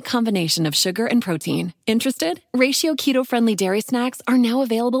unique combination of sugar and protein. Interested? Ratio keto-friendly dairy snacks are now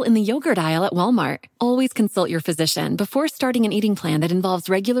available in the yogurt aisle at Walmart. Always consult your physician before starting an eating plan that involves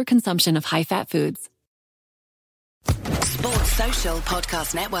regular consumption of high-fat foods. Sports Social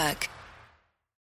Podcast Network.